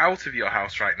you're out of your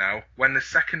house right now, when the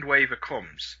second wave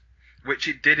comes, which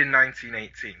it did in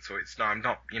 1918, so I'm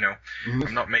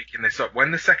not making this up. When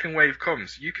the second wave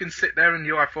comes, you can sit there and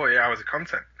you'll have 48 hours of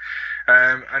content.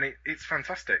 And it's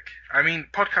fantastic. I mean,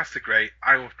 podcasts are great.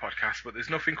 I love podcasts, but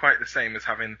there's nothing quite the same as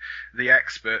having the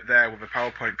expert there with a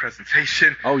PowerPoint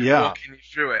presentation. Oh yeah, walking you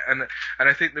through it. And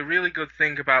I think the really good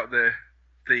thing about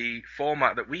the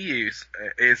format that we use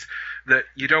is that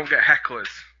you don't get hecklers.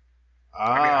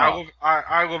 I mean,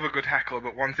 I love a good heckler,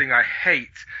 but one thing I hate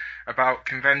about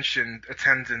convention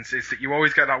attendance is that you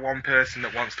always get that one person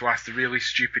that wants to ask the really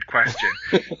stupid question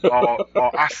or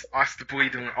ask the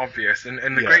bleeding obvious.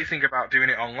 And the great thing about doing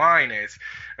it online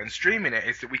and streaming it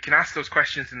is that we can ask those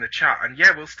questions in the chat, and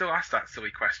we'll still ask that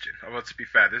silly question. Although, to be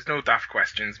fair, there's no daft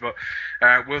questions, but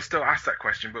we'll still ask that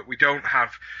question. But we don't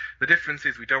have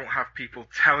people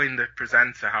telling the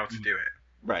presenter how to do it.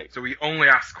 Right. So we only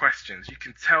ask questions. You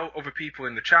can tell other people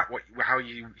in the chat how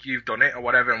you've done it or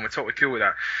whatever, and we're totally cool with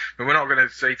that. But we're not going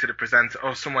to say to the presenter,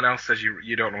 "Oh, someone else says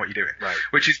you don't know what you're doing." Right.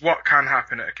 Which is what can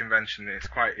happen at a convention. It's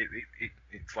quite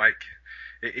it's like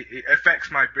it affects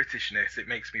my Britishness. It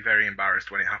makes me very embarrassed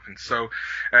when it happens. So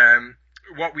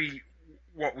what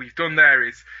we've done there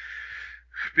is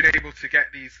been able to get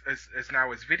these as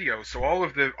videos. So all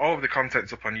of the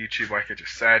content's up on YouTube, like I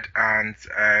just said, and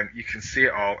you can see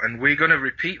it all. And we're going to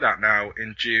repeat that now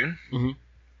in June. Mm-hmm.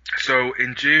 So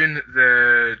in June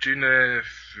the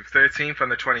 13th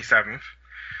and the 27th,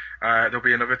 There'll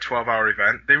be another 12-hour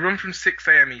event. They run from 6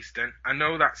 a.m. Eastern. I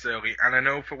know that's early, and I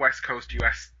know for West Coast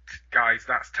US guys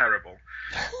that's terrible.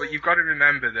 But you've got to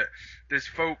remember that there's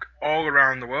folk all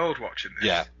around the world watching this.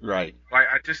 Yeah, right. Like,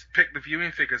 I just picked the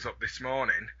viewing figures up this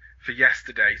morning for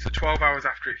yesterday. So 12 hours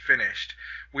after it finished,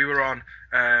 we were on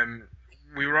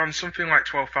something like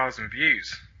 12,000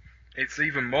 views. It's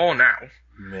even more now.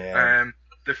 Man.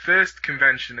 The first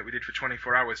convention that we did for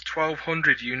 24 hours,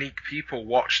 1,200 unique people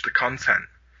watched the content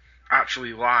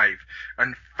actually live,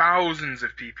 and thousands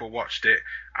of people watched it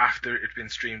after it had been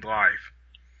streamed live.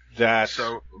 That's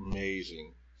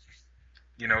amazing.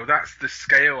 You know, that's the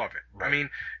scale of it. Right. I mean,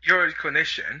 you're a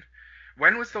clinician.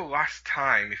 When was the last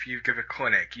time, if you gave a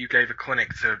clinic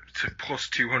to plus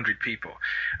 200 people?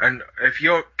 And if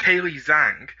you're Kaylee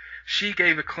Zhang, she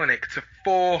gave a clinic to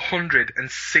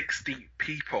 460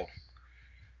 people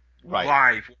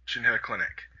live watching her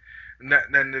clinic. And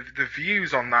then the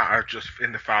views on that are just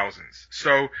in the thousands.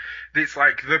 So it's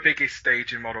like the biggest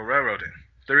stage in model railroading.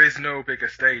 There is no bigger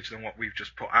stage than what we've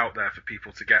just put out there for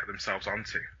people to get themselves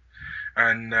onto.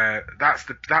 And that's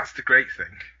the great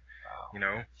thing, you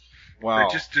know. Wow.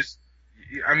 Just,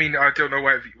 I mean, I don't know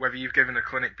whether you've given a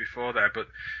clinic before there, but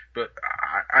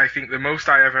I think the most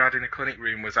I ever had in a clinic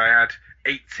room was I had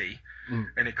 80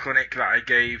 in a clinic that I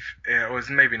gave. It was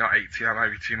maybe not 80, that might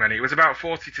be too many. It was about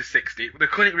 40 to 60. The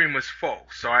clinic room was full,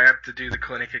 so I had to do the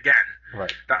clinic again.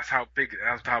 Right. That's how big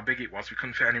it was. We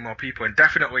couldn't fit any more people in.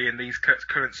 Definitely in these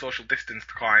current social distance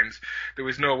climbs, there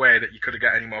was no way that you could have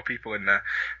got any more people in there.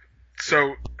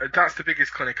 So that's the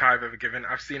biggest clinic I've ever given.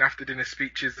 I've seen after dinner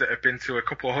speeches that have been to a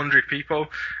couple of hundred people,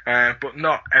 but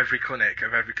not every clinic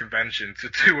of every convention to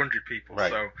 200 people.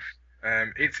 Right. So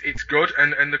it's good.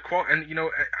 And you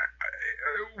know,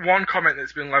 one comment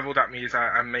that's been leveled at me is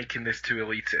I'm making this too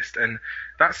elitist, and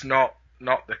that's not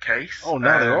the case. Oh,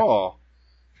 not at all.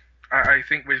 I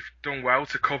think we've done well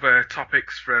to cover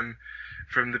topics from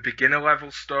the beginner level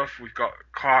stuff. We've got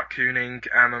Clark Kooning,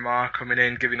 MMR coming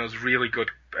in, giving us really good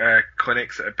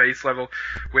clinics at a base level.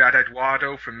 We had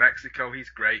Eduardo from Mexico. He's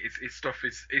great. His stuff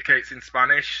is it's in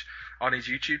Spanish on his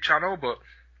YouTube channel, but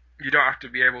you don't have to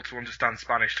be able to understand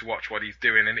Spanish to watch what he's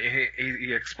doing, and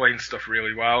he explains stuff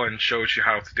really well and shows you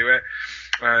how to do it.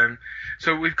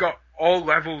 So we've got all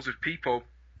levels of people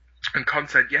and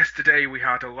content. Yesterday we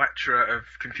had a lecturer of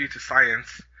computer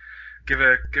science give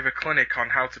a clinic on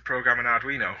how to program an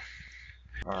Arduino.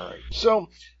 All right. So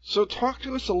talk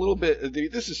to us a little bit.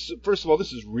 This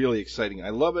is really exciting. I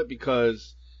love it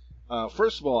because,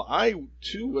 first of all, I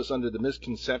too was under the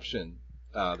misconception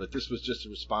that this was just a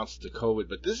response to COVID,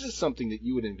 but this is something that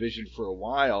you had envisioned for a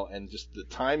while, and just the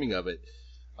timing of it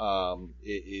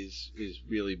is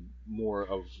really more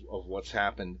of what's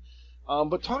happened.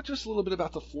 But talk to us a little bit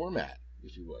about the format,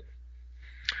 if you would.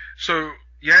 So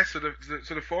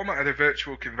the format of the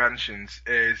virtual conventions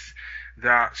is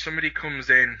that somebody comes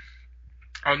in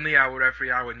on the hour,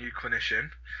 every hour, new clinician,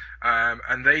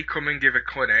 and they come and give a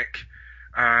clinic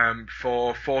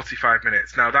for 45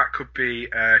 minutes. Now, that could be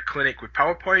a clinic with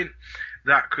PowerPoint,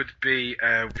 that could be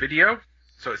a video.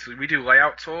 So we do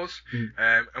layout tours,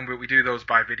 and we do those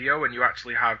by video, and you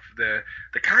actually have the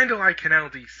kind of like an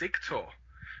LD SIG tour.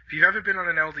 If you've ever been on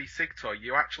an LD SIG tour,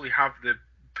 you actually have the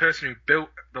person who built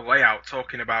the layout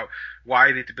talking about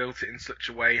why they built it in such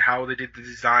a way, how they did the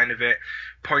design of it,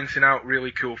 pointing out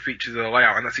really cool features of the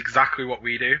layout, and that's exactly what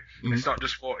we do. Mm-hmm. It's not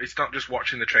just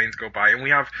watching the trains go by. And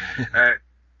we have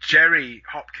Jerry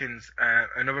Hopkins,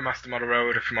 another master model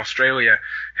railroader from Australia,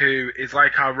 who is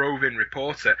like our roving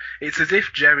reporter. It's as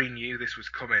if Jerry knew this was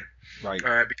coming,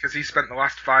 right? Because he spent the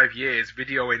last 5 years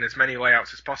videoing as many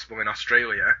layouts as possible in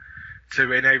Australia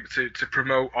to enable to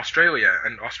promote Australia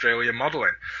and Australian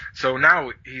modelling. So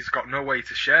now he's got no way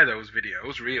to share those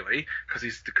videos really,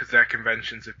 because their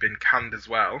conventions have been canned as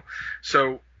well.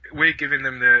 So we're giving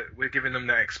them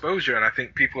the exposure, and I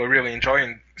think people are really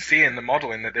enjoying seeing the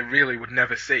modelling that they really would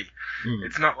never see.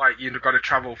 It's not like you've got to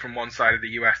travel from one side of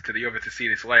the US to the other to see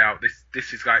this layout.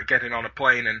 This is like getting on a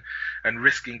plane and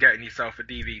risking getting yourself a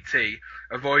DVT,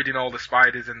 avoiding all the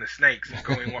spiders and the snakes, and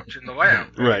going watching the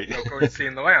layout. Right. Going and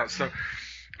seeing the layout. So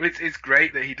it's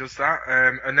great that he does that.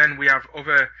 And then we have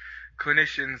other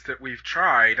clinicians that we've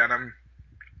tried, and I'm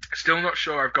still not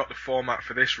sure I've got the format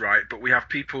for this right, but we have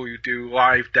people who do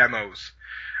live demos.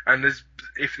 And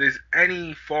if there's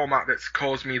any format that's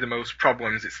caused me the most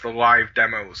problems, it's the live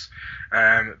demos,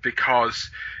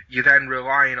 because you're then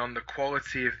relying on the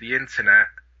quality of the internet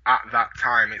at that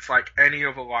time. It's like any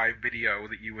other live video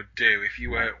that you would do. If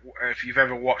you've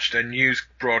ever watched a news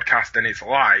broadcast and it's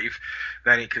live,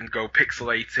 then it can go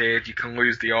pixelated. You can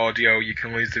lose the audio. You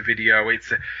can lose the video.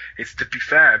 It's to be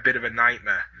fair, a bit of a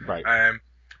nightmare. Right.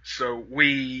 So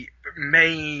we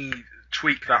may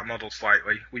tweak that model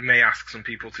slightly. We may ask some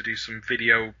people to do some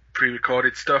video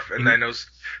pre-recorded stuff and then us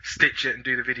stitch it and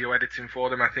do the video editing for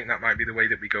them. I think that might be the way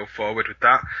that we go forward with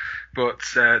that. But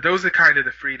those are kind of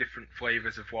the 3 different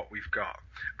flavors of what we've got.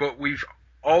 But we've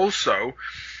also,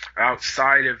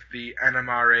 outside of the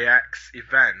NMRA-x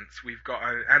events, we've got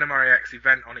an NMRA-x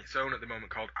event on its own at the moment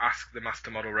called Ask the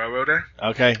Master Model Railroader.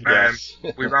 Okay, yes.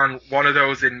 We ran one of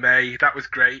those in May. That was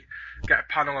great. Get a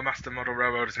panel of Master Model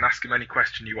Railroaders and ask them any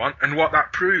question you want. And what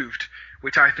that proved,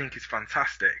 which I think is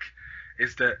fantastic,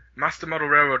 is that Master Model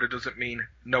Railroader doesn't mean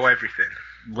know everything.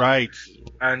 Right.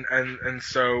 And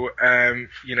so,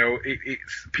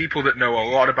 it's people that know a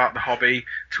lot about the hobby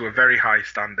to a very high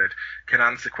standard, can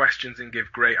answer questions and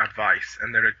give great advice,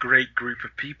 and they're a great group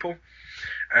of people,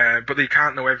 but they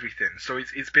can't know everything. So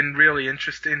it's been really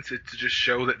interesting to just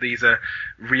show that these are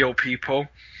real people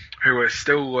who are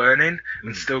still learning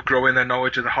and still growing their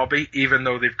knowledge of the hobby, even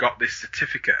though they've got this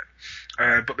certificate.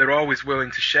 But they're always willing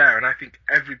to share, and I think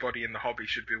everybody in the hobby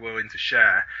should be willing to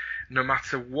share. No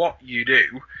matter what you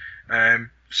do,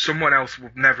 someone else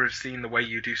will never have seen the way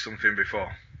you do something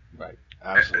before. Right,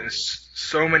 absolutely. And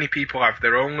so many people have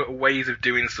their own little ways of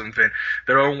doing something,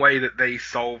 their own way that they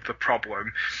solve the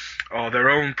problem, or their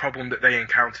own problem that they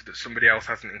encountered that somebody else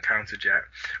hasn't encountered yet,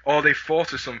 or they've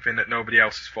thought of something that nobody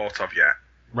else has thought of yet.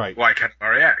 Right. Like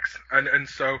NMRA-x. And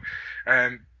so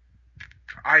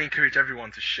I encourage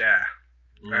everyone to share.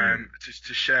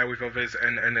 To share with others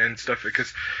and stuff,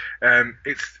 because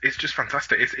it's just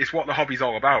fantastic. It's what the hobby's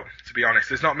all about, to be honest.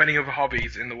 There's not many other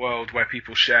hobbies in the world where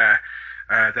people share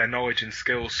their knowledge and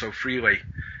skills so freely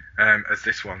as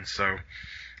this one. So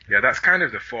yeah, that's kind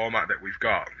of the format that we've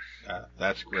got.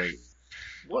 That's great.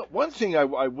 One thing I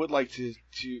would like to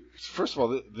first of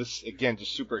all, this again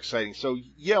just super exciting. So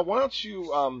yeah, why don't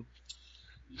you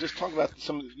just talk about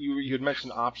you had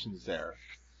mentioned options there.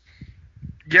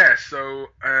 Yeah, so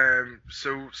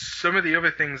some of the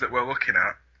other things that we're looking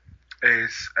at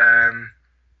is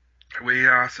we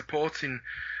are supporting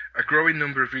a growing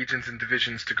number of regions and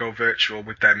divisions to go virtual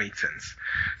with their meetings.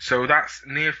 So that's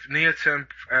near term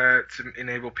to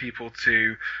enable people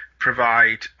to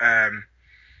provide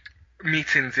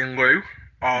meetings in lieu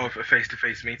of a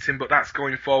face-to-face meeting, but that's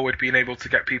going forward being able to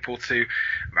get people to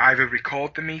either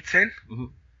record the meeting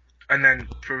and then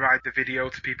provide the video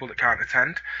to people that can't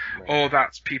attend, or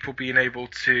that's people being able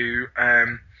to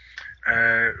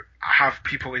have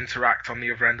people interact on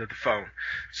the other end of the phone.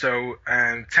 So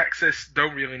Texas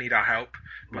don't really need our help,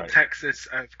 but Texas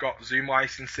have got Zoom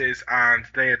licenses and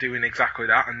they are doing exactly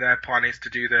that, and their plan is to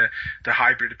do the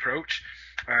hybrid approach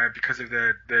because of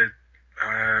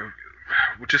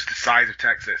just the size of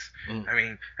Texas. I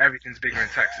mean, everything's bigger in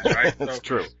Texas, right? That's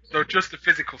true. So just the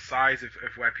physical size of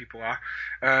where people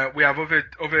are. We have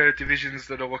other divisions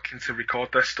that are looking to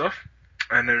record their stuff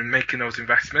and are making those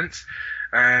investments.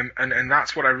 And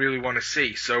that's what I really want to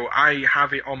see. So I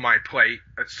have it on my plate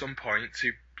at some point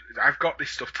I've got this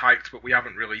stuff typed, but we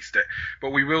haven't released it.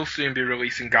 But we will soon be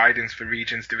releasing guidance for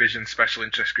regions, divisions, special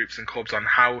interest groups and clubs on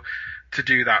how to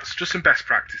do that. So just some best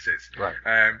practices. Right.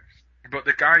 But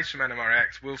the guys from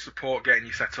NMRA-x will support getting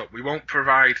you set up. We won't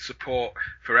provide support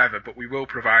forever, but we will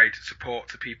provide support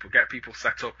to people, get people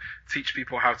set up, teach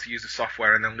people how to use the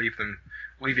software, and then leave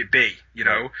it be. You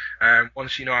know,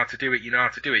 once you know how to do it, you know how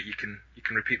to do it. You can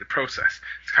repeat the process.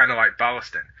 It's kind of like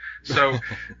ballasting. So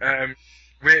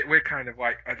we're kind of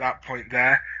like at that point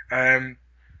there. And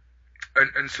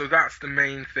so that's the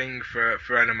main thing for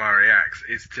NMRA-x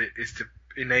is to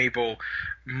enable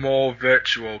more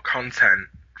virtual content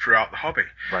throughout the hobby.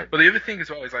 Right. But the other thing as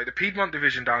well is like the Piedmont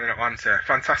division down in Atlanta,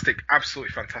 fantastic,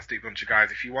 absolutely fantastic bunch of guys.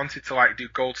 If you wanted to like do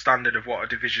gold standard of what a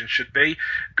division should be,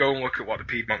 go and look at what the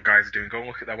Piedmont guys are doing. Go and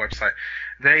look at their website.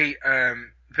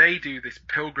 They do this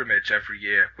pilgrimage every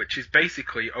year, which is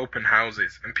basically open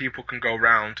houses, and people can go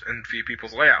around and view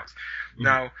people's layouts.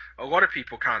 Now, a lot of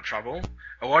people can't travel.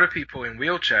 A lot of people in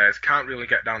wheelchairs can't really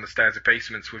get down the stairs of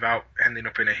basements without ending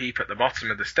up in a heap at the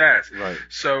bottom of the stairs. Right.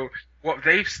 So what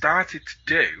they've started to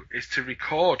do is to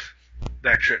record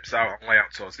their trips out on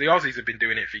layout tours. The Aussies have been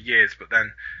doing it for years, but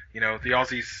then, you know, the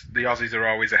Aussies are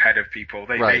always ahead of people.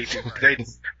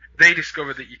 They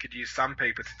discovered that you could use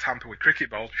sandpaper to tamper with cricket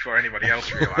balls before anybody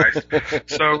else realised.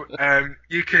 So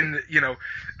you can, you know,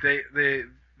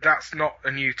 that's not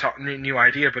a new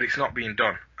idea, but it's not being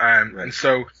done. And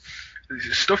so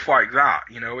stuff like that,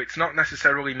 you know, it's not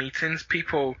necessarily meetings.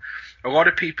 A lot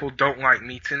of people don't like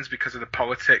meetings because of the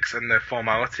politics and the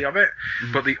formality of it.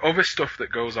 But the other stuff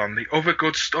that goes on, the other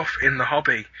good stuff in the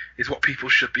hobby, is what people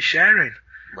should be sharing.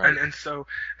 Right. And so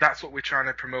that's what we're trying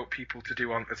to promote people to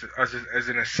do as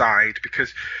an aside,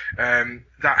 because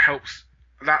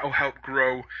that'll help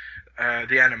grow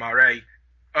the NMRA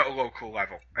at a local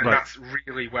level, and right. that's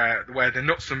really where the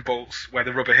nuts and bolts, where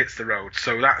the rubber hits the road.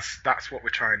 So that's what we're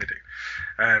trying to do.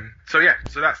 So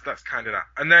that's kind of that.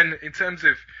 And then in terms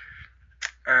of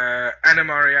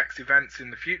NMRA-x events in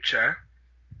the future,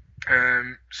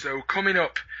 so coming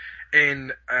up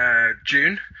in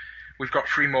June, we've got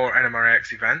 3 more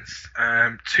NMRA-x events,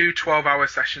 2 12-hour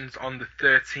sessions on the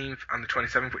 13th and the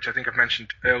 27th, which I think I've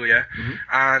mentioned earlier,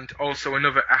 and also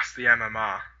another Ask the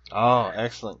MMR. Oh,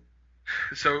 excellent.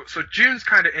 So June's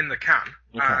kind of in the can,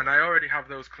 and I already have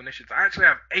those clinicians. I actually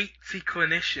have 80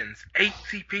 clinicians,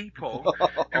 80 people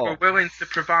who are willing to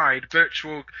provide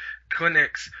virtual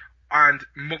clinics and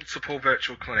multiple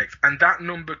virtual clinics, and that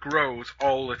number grows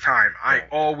all the time. I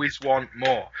always want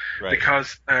more,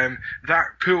 because that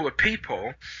pool of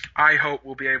people, I hope,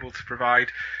 will be able to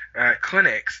provide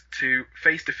clinics to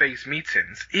face-to-face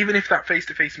meetings, even if that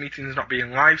face-to-face meeting is not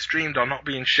being live streamed or not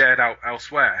being shared out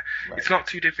elsewhere. It's not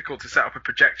too difficult to set up a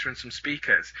projector and some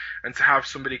speakers, and to have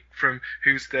somebody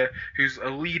who's a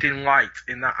leading light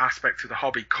in that aspect of the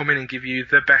hobby come in and give you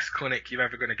the best clinic you're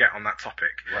ever going to get on that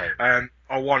topic.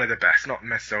 Or one of the best, not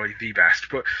necessarily the best,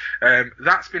 but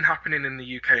that's been happening in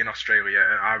the UK and Australia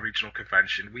at our regional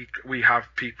convention. We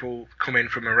have people come in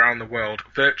from around the world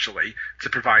virtually to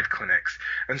provide clinics,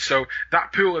 and so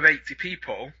that pool of 80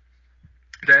 people,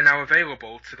 they're now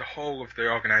available to the whole of the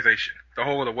organisation, the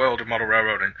whole of the world of model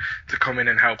railroading, to come in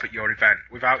and help at your event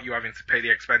without you having to pay the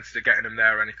expenses of getting them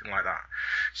there or anything like that.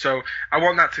 So I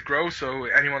want that to grow, so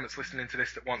anyone that's listening to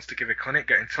this that wants to give a clinic,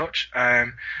 get in touch.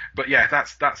 But yeah,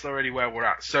 that's already where we're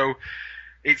at. So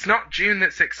it's not June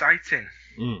that's exciting.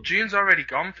 June's already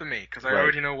gone for me, because I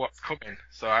already know what's coming.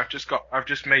 So I've just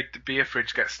made the beer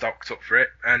fridge get stocked up for it,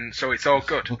 and so it's all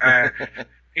good.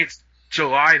 It's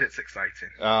July that's exciting.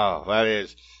 Oh, that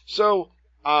is. So,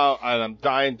 and I'm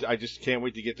dying. I just can't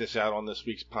wait to get this out on this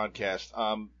week's podcast.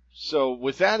 So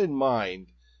with that in mind,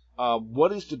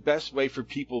 what is the best way for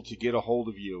people to get a hold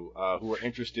of you who are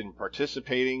interested in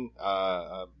participating,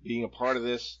 being a part of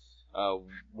this?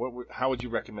 How would you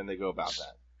recommend they go about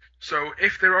that? So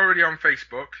if they're already on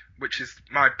Facebook, which is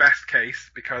my best case,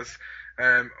 because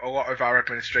a lot of our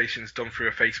administration is done through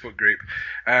a Facebook group.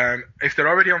 If they're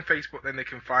already on Facebook, then they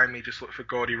can find me. Just look for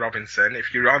Gordy Robinson.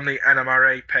 If you're on the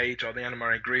NMRA page or the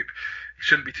NMRA group, it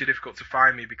shouldn't be too difficult to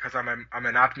find me, because I'm an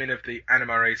admin of the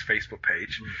NMRA's Facebook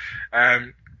page.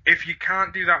 If you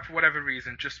can't do that for whatever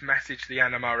reason, just message the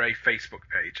NMRA Facebook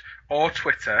page or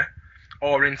Twitter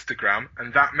or Instagram,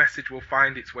 and that message will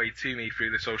find its way to me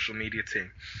through the social media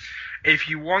team. If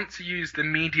you want to use the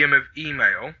medium of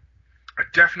email, I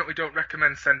definitely don't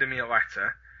recommend sending me a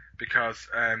letter, because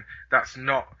that's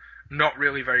not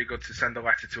really very good to send a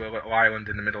letter to a little island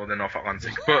in the middle of the North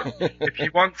Atlantic. But if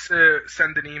you want to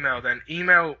send an email, then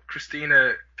email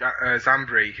Christina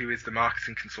Zambri, who is the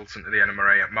marketing consultant of the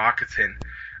NMRA, at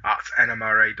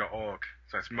marketing@nmra.org.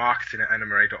 So it's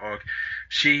marketing@nmra.org.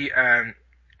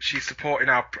 She's supporting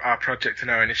our project and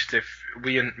our initiative.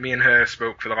 Me and her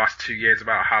spoke for the last 2 years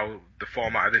about how the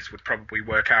format of this would probably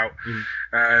work out,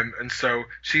 and so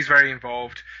she's very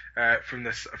involved from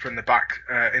the back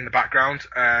in the background.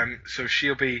 So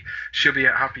she'll be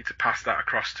happy to pass that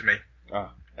across to me.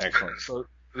 Ah, excellent. So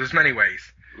there's many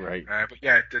ways. Right. But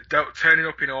yeah, turning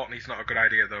up in Orkney is not a good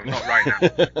idea, though. Not right now.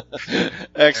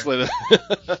 Excellent.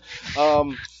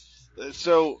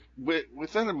 So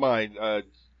with that in mind,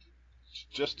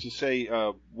 just to say,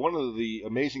 one of the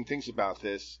amazing things about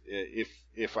this,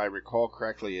 if I recall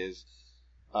correctly, is,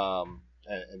 and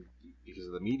because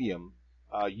of the medium,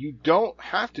 you don't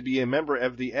have to be a member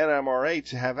of the NMRA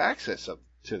to have access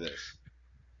to this.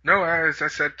 No, as I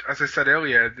said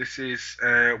earlier, this is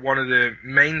one of the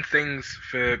main things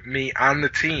for me and the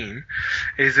team,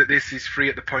 is that this is free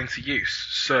at the point of use.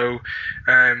 So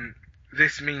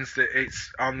this means that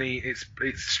it's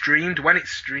streamed. When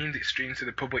it's streamed to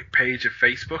the public page of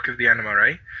Facebook of the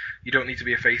NMRA. You don't need to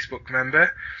be a Facebook member.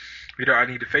 You don't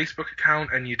need a Facebook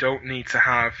account, and you don't need to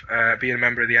have be a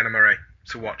member of the NMRA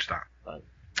to watch that. Right.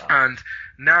 And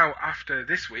now, after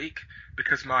this week,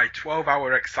 because my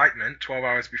 12-hour excitement, 12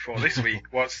 hours before this week,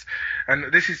 was,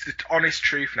 and this is the honest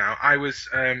truth now, I was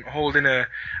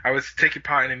taking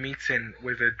part in a meeting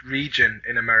with a region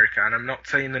in America, and I'm not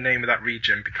saying the name of that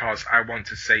region because I want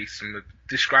to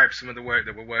describe some of the work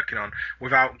that we're working on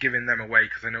without giving them away,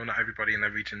 because I know not everybody in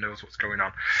their region knows what's going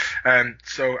on.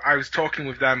 So I was talking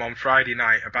with them on Friday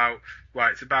night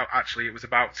it was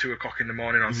about 2 o'clock in the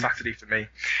morning on Saturday for me.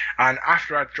 And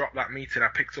after I'd dropped that meeting, I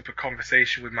picked up a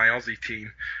conversation with my Aussie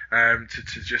team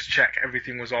to just check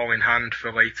everything was all in hand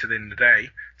for later in the day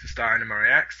to start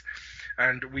NMRA-x.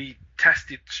 And we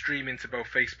tested streaming to both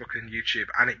Facebook and YouTube,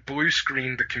 and it blue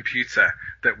screened the computer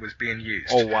that was being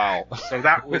used. Oh, wow. So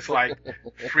that was like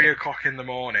 3 o'clock in the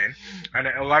morning, and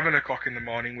at 11 o'clock in the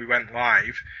morning we went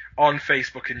live on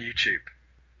Facebook and YouTube.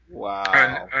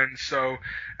 Wow. And so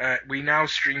we now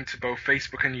stream to both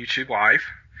Facebook and YouTube live.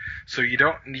 So you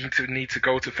don't need to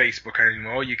go to Facebook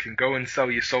anymore. You can go and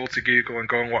sell your soul to Google and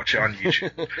go and watch it on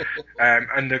YouTube.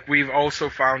 And we've also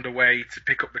found a way to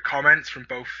pick up the comments from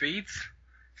both feeds.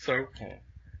 So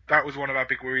that was one of our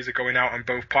big worries of going out on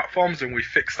both platforms, and we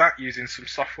fixed that using some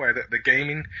software that the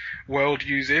gaming world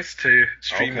uses to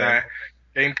stream their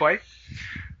gameplay.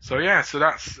 So yeah,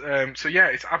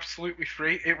 it's absolutely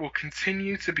free. It will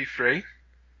continue to be free.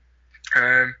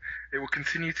 It will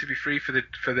continue to be free for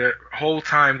the whole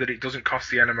time that it doesn't cost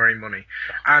the NMRA money.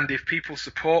 And if people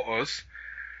support us,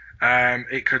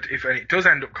 if it does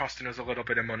end up costing us a little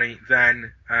bit of money,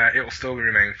 then it will still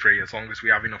remain free as long as we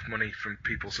have enough money from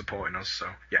people supporting us. So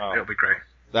yeah, it'll be great.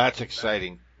 That's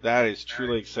exciting. That is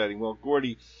truly exciting. Well,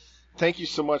 Gordy, thank you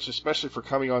so much, especially for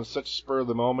coming on such a spur of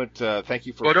the moment. Thank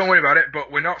you for. Well, don't worry about it, but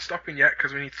we're not stopping yet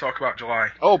because we need to talk about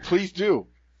July. Oh, please do.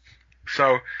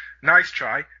 So, nice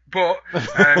try. But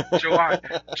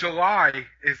July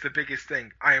is the biggest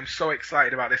thing. I am so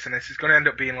excited about this, and this is going to end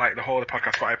up being like the whole of the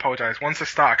podcast, but I apologize. Once I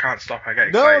start, I can't stop. I get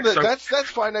excited. No, that's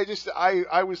fine.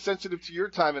 I was sensitive to your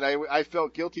time, and I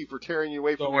felt guilty for tearing you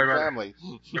away from your family.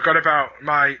 We've got about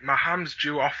my ham's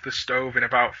due off the stove in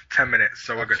about 10 minutes,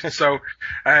 so we're good. So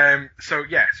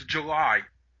July.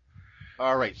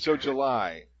 All right, so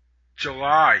July,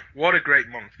 what a great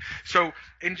month. So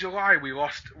in July we've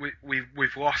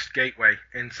lost Gateway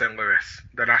in St. Louis,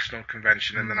 the national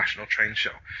convention and the national train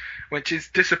show, which is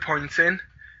disappointing.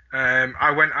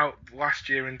 I went out last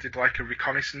year and did like a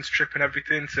reconnaissance trip and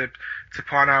everything to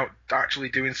plan out actually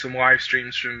doing some live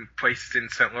streams from places in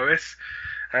St. Louis.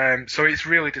 So it's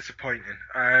really disappointing.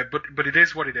 But it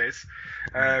is what it is.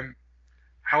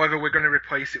 However, we're going to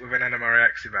replace it with an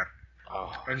NMRA-x event.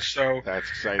 Oh, and so that's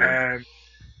exciting.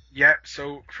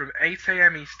 So from 8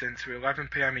 a.m. Eastern to 11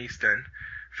 p.m. Eastern,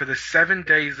 for the 7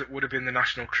 days that would have been the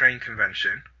National Crane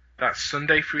Convention, that's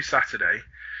Sunday through Saturday,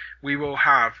 we will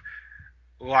have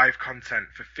live content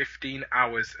for 15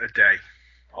 hours a day.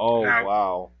 Oh, now,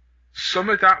 wow. Some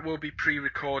of that will be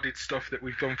pre-recorded stuff that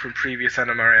we've done from previous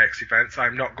NMRA-x events,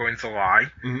 I'm not going to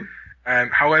lie. Mm-hmm.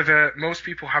 However, most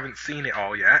people haven't seen it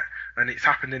all yet, and it's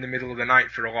happened in the middle of the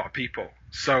night for a lot of people.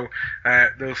 So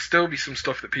there'll still be some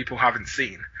stuff that people haven't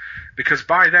seen, because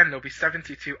by then there'll be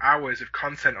 72 hours of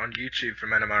content on YouTube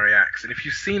from NMRA-x, and if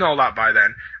you've seen all that by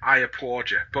then, I applaud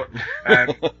you. But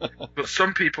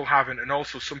some people haven't, and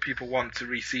also some people want to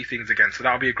re-see things again, so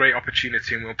that'll be a great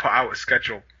opportunity, and we'll put out a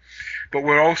schedule. But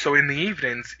we're also in the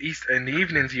evenings,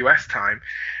 US time,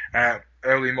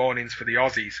 early mornings for the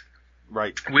Aussies.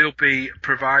 Right. We'll be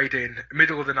providing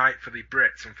middle of the night for the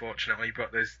Brits, unfortunately,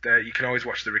 but you can always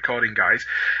watch the recording, guys.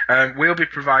 We'll be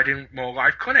providing more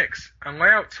live clinics and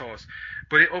layout tours,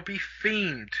 but it'll be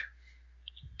themed.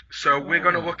 So we're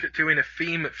going to look at doing a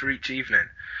theme for each evening.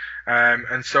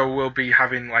 And so we'll be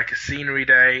having like a scenery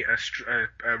day,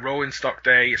 a rolling stock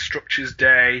day, a structures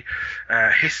day,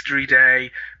 history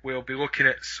day. We'll be looking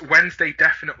at Wednesday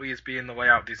definitely as being the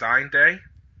layout design day.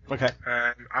 Okay.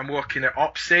 I'm looking at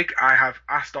OPSIG. I have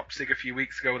asked OPSIG a few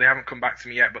weeks ago. They haven't come back to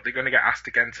me yet, but they're going to get asked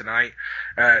again tonight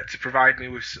to provide me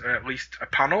with at least a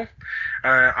panel.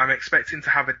 I'm expecting to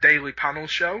have a daily panel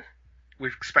show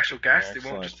with special guests. Excellent.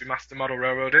 It won't just be Master Model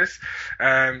Railroaders.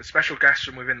 Special guests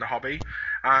from within the hobby,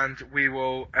 and we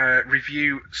will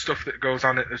review stuff that goes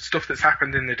on, stuff that's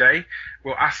happened in the day.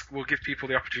 We'll give people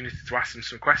the opportunity to ask them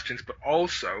some questions, but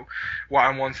also what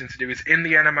I'm wanting to do is in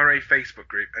the NMRA Facebook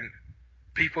group, and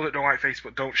people that don't like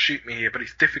Facebook, don't shoot me here, but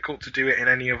it's difficult to do it in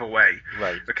any other way.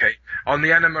 Right. Okay. On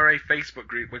the NMRA Facebook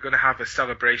group, we're going to have a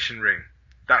celebration room.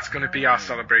 That's going to be our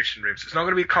celebration room. So it's not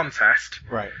going to be a contest.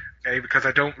 Right. Okay, because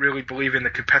I don't really believe in the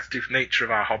competitive nature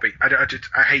of our hobby.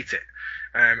 I hate it.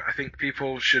 I think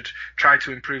people should try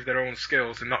to improve their own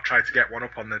skills and not try to get one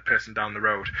up on the person down the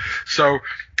road. So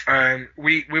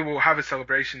we will have a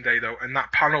celebration day, though, and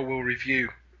that panel will review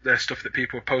the stuff that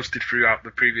people posted throughout the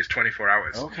previous 24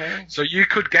 hours. Okay. So you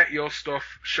could get your stuff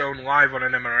shown live on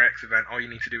an NMRA-x event. All you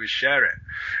need to do is share it.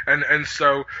 And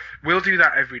so we'll do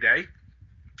that every day.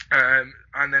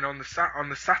 And then on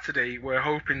the Saturday, we're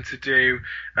hoping to do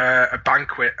a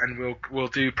banquet, and we'll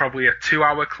do probably a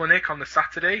 2-hour clinic on the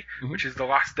Saturday, which is the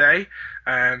last day,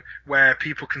 where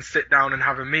people can sit down and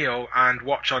have a meal and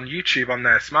watch on YouTube on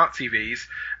their smart TVs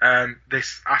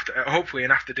hopefully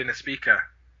an after dinner speaker.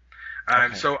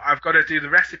 So I've got to do the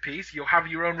recipes. You'll have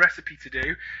your own recipe to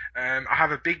do. I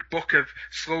have a big book of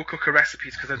slow cooker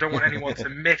recipes because I don't want anyone to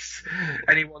miss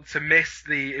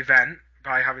the event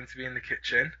by having to be in the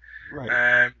kitchen.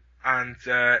 Right.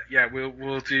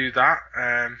 We'll do that.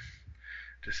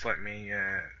 Just let me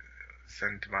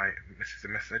send my missus a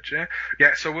message here.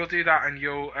 Yeah, so we'll do that, and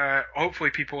you'll hopefully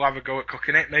people will have a go at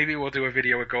cooking it. Maybe we'll do a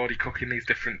video of Gordy cooking these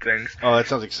different things. Oh, that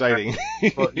sounds exciting.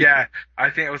 But yeah, I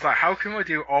think it was like, how can we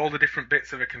do all the different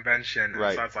bits of a convention? Right.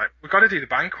 And so I was like, we've got to do the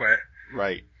banquet.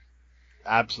 Right.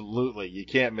 Absolutely. You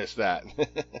can't miss that.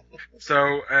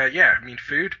 So,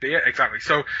 food, beer, exactly.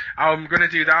 So I'm going to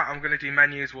do that. I'm going to do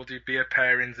menus. We'll do beer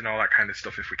pairings and all that kind of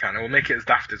stuff if we can. And we'll make it as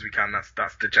daft as we can.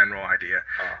 That's the general idea.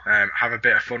 Have a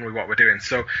bit of fun with what we're doing.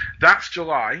 So that's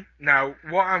July. Now,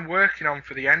 what I'm working on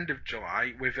for the end of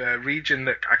July with a region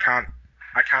that I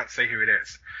can't say who it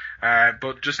is.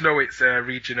 But just know it's a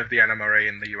region of the NMRA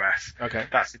in the US. Okay.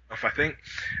 That's enough, I think.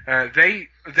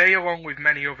 They, along with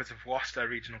many others, have lost their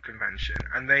regional convention,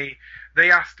 and they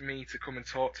asked me to come and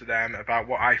talk to them about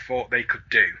what I thought they could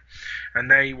do. And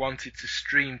they wanted to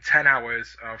stream 10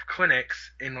 hours of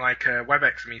clinics in like a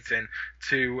WebEx meeting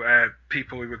to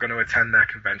people who were going to attend their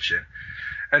convention.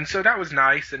 And so that was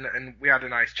nice, and we had a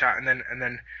nice chat, and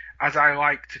then as I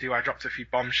like to do, I dropped a few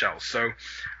bombshells. So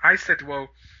I said, well,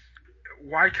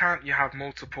 why can't you have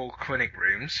multiple clinic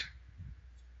rooms,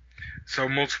 so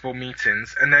multiple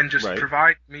meetings, and then just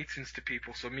provide meetings to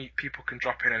people so people can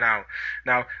drop in and out.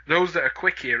 Now, those that are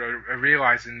quick here are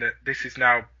realizing that this is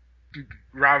now,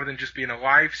 rather than just being a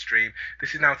live stream,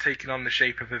 this is now taking on the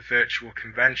shape of a virtual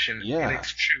convention in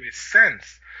its truest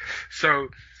sense. So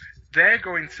they're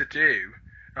going to do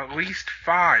at least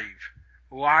 5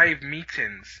 live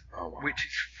meetings, which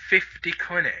is 50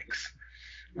 clinics,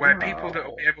 where people that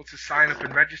will be able to sign up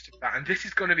and register for that, and this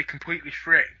is going to be completely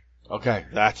free. Okay,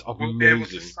 that's amazing. We'll be able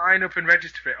to sign up and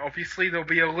register for it. Obviously, there'll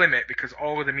be a limit because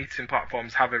all of the meeting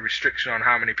platforms have a restriction on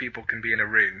how many people can be in a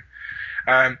room.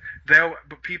 But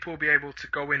people will be able to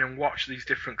go in and watch these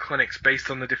different clinics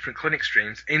based on the different clinic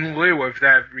streams in lieu of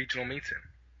their regional meeting.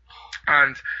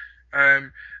 And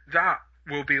that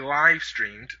will be live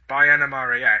streamed by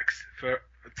NMRA-x for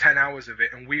 10 hours of it,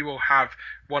 and we will have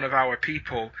one of our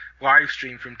people live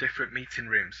stream from different meeting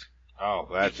rooms. Oh,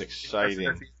 that's exciting.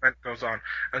 As the event goes on.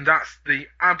 And that's the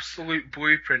absolute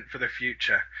blueprint for the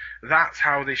future. That's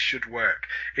how this should work.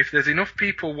 If there's enough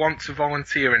people want to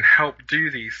volunteer and help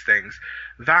do these things,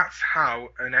 that's how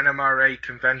an NMRA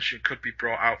convention could be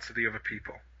brought out to the other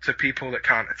people, to people that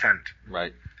can't attend.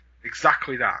 Right.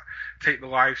 Exactly that. Take the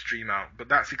live stream out. But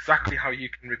that's exactly how you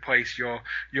can replace your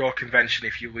convention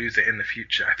if you lose it in the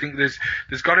future. I think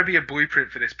there's got to be a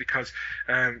blueprint for this because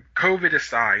COVID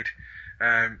aside,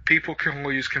 people can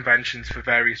lose conventions for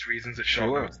various reasons at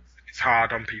short notice. It's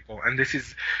hard on people, and this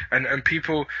is, and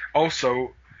people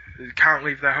also can't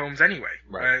leave their homes anyway,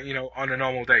 on a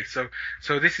normal day. So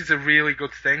this is a really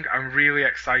good thing. I'm really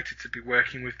excited to be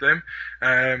working with them.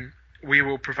 We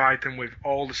will provide them with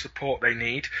all the support they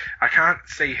need. I can't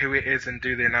say who it is and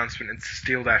do the announcement and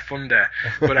steal their thunder,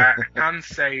 but I can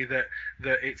say that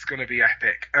it's going to be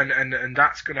epic, and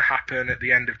that's going to happen at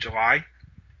the end of July.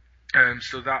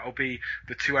 So that'll be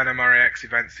the 2 NMRA-x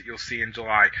events that you'll see in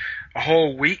July. A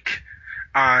whole week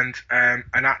and an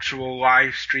actual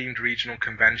live streamed regional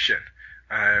convention.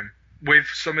 With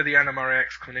some of the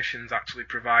NMRA-x clinicians actually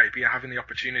having the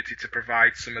opportunity to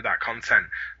provide some of that content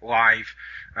live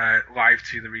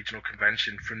to the regional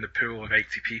convention from the pool of 80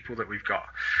 people that we've got.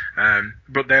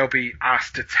 But they'll be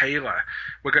asked to tailor.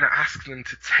 We're going to ask them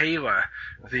to tailor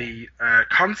the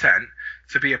content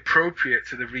to be appropriate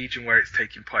to the region where it's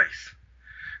taking place.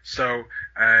 So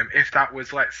if that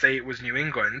was, let's say it was New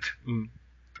England,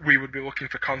 we would be looking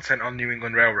for content on New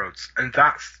England railroads. And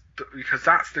because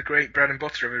that's the great bread and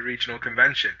butter of a regional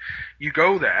convention. You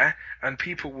go there and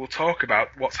people will talk about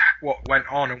what went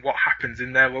on and what happens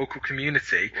in their local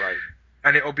community,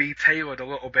 and it'll be tailored a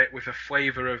little bit with a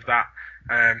flavour of that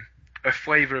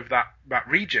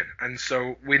region. And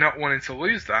so we're not wanting to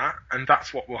lose that, and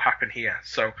that's what will happen here.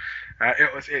 So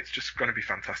it's just going to be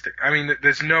fantastic. I mean,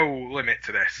 there's no limit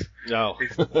to this. No,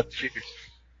 it's huge.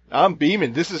 I'm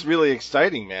beaming. This is really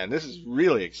exciting, man. This is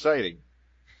really exciting.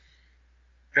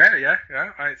 Yeah.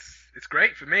 It's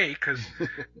great for me because,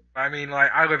 I mean,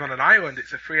 like, I live on an island.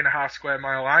 It's a 3.5 square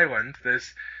mile island.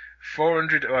 There's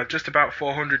 400, or just about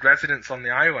 400 residents on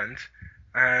the island.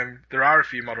 There are a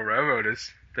few model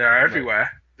railroaders. They are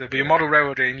everywhere. There'll be a model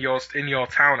railroader in your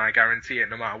town, I guarantee it,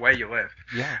 no matter where you live.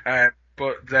 Yeah.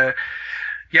 But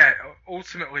yeah,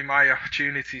 ultimately my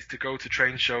opportunities to go to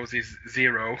train shows is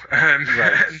zero,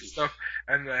 Right. and stuff.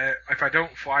 And if I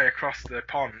don't fly across the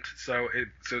pond, so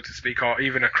to speak, or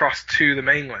even across to the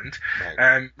mainland,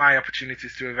 Right. my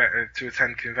opportunities to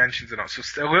attend conventions are not. So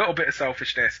still a little bit of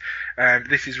selfishness.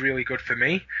 This is really good for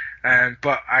me,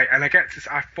 but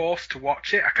I'm forced to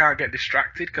watch it. I can't get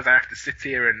distracted because I have to sit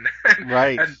here and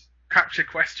Right. and capture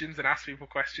questions and ask people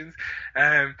questions.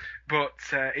 But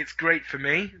it's great for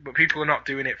me, but people are not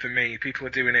doing it for me. People are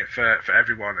doing it for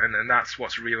everyone, and that's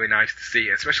what's really nice to see,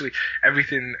 especially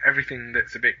everything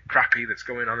that's a bit crappy that's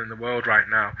going on in the world right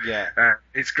now. Yeah.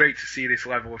 It's great to see this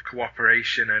level of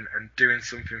cooperation and doing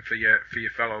something for your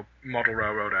fellow model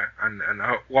railroader, and I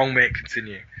hope long may it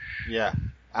continue. Yeah.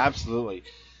 Absolutely.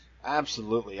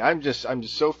 Absolutely. I'm just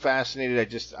so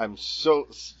fascinated.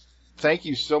 Thank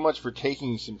you so much for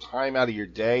taking some time out of your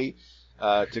day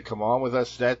to come on with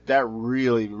us. That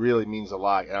really, really means a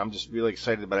lot, and I'm just really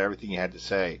excited about everything you had to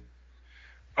say.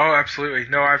 Oh, absolutely.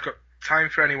 No, I've got time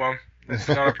for anyone. It's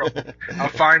not a problem. I'll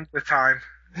find the time.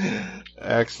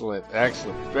 Excellent.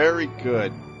 Very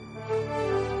good.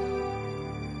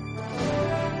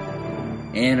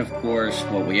 And of course,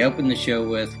 what we open the show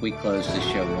with, we close the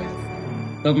show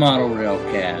with. The Model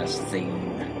Railcast theme.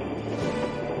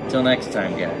 Till next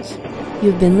time, guys.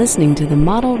 You've been listening to the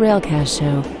Model Railcast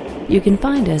Show. You can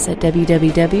find us at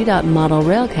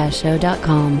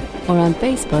www.modelrailcastshow.com or on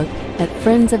Facebook at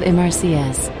Friends of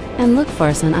MRCS, and look for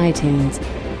us on iTunes.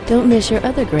 Don't miss your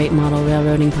other great model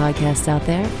railroading podcasts out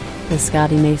there: The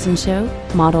Scotty Mason Show,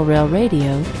 Model Rail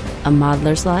Radio, A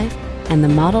Modeler's Life, and the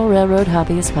Model Railroad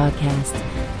Hobbyist Podcast.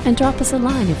 And drop us a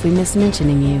line if we miss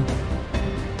mentioning you.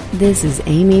 This is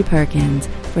Amy Perkins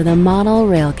for the Model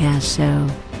Railcast Show.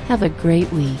 Have a great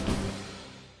week.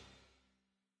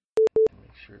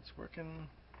 Make sure it's working.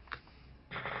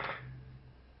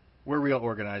 We're real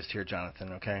organized here,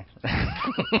 Jonathan, okay?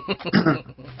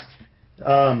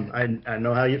 I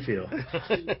know how you feel.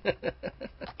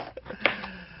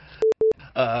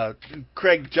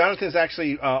 Craig, Jonathan's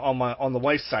actually on the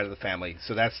wife's side of the family,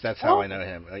 so that's how I know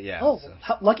him. Yeah. Oh, so.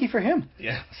 lucky for him.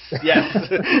 Yes.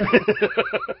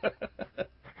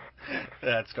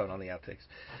 That's going on the outtakes.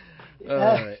 All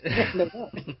right.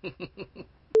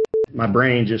 My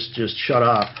brain just shut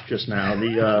off just now.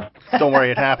 Don't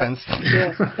worry, it happens.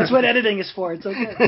 Yeah, that's what editing is for. It's okay.